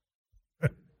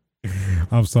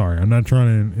 I'm sorry. I'm not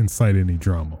trying to incite any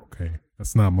drama. Okay.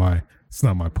 It's not my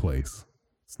place.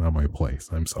 It's not my place.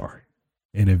 I'm sorry.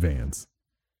 In advance.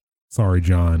 Sorry,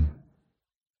 John.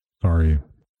 Sorry,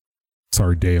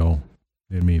 Dale.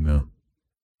 Didn't mean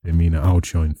to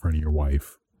out you in front of your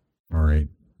wife. All right.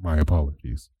 My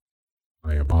apologies.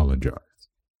 I apologize.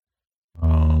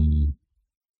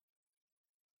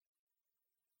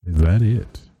 Is that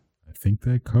it? I think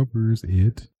that covers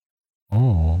it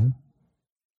all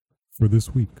for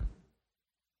this week.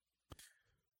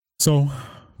 So,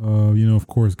 you know, of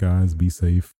course, guys, be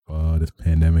safe. This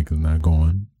pandemic is not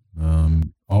going.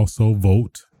 Also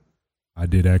vote. I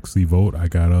did actually vote. I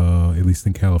got, at least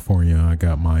in California, I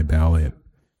got my ballot,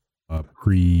 my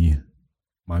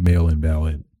mail-in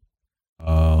ballot.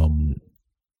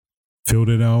 Filled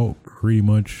it out pretty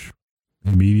much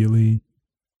immediately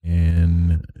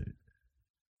and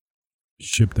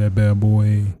shipped that bad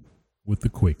boy with the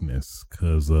quickness,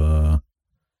 because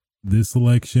this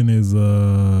election is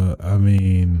I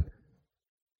mean,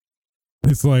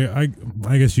 it's like I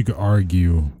guess you could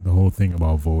argue the whole thing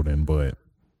about voting, but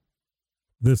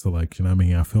this election, I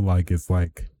mean, I feel like it's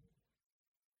like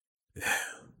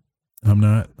I'm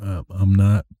not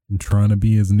trying to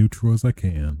be as neutral as I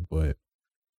can, but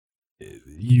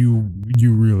you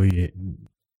really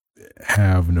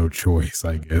have no choice,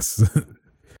 I guess.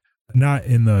 Not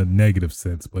in the negative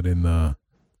sense, but in the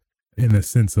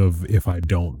sense of if I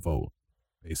don't vote,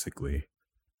 basically.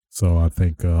 So I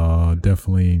think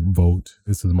definitely vote.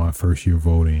 This is my first year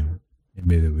voting,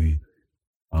 admittedly.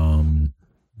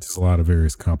 Just a lot of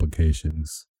various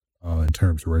complications in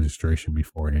terms of registration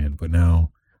beforehand, but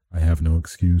now I have no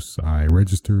excuse. I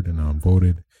registered and I'm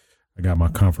voted. I got my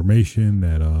confirmation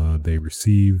that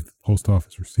the post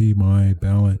office received my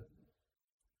ballot.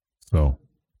 So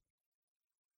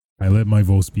I let my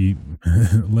voice be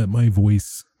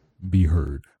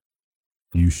heard.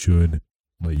 You should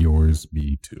let yours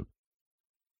be too,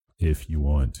 if you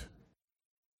want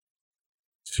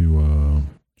to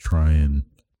try and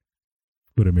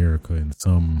put America in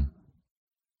some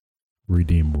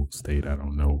redeemable state. I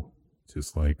don't know.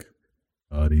 Just like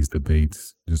these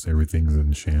debates, just everything's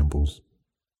in shambles.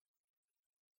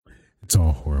 It's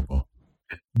all horrible.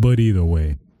 But either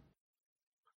way,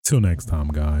 till next time,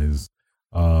 guys,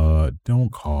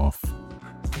 don't cough.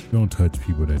 Don't touch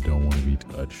people that don't want to be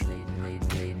touched.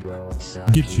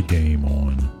 Get your game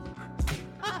on.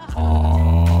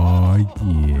 Aw,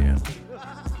 yeah.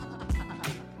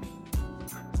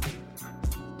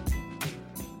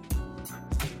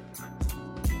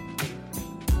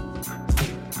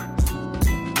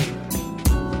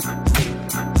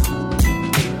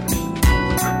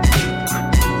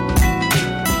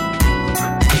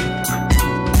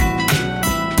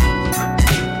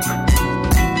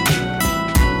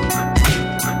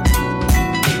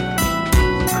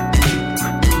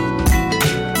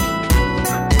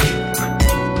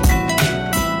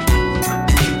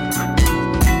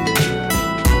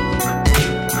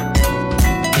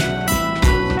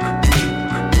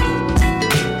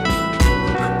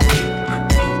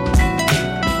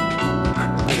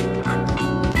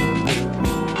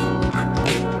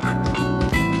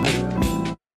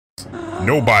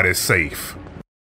 Nobody's safe.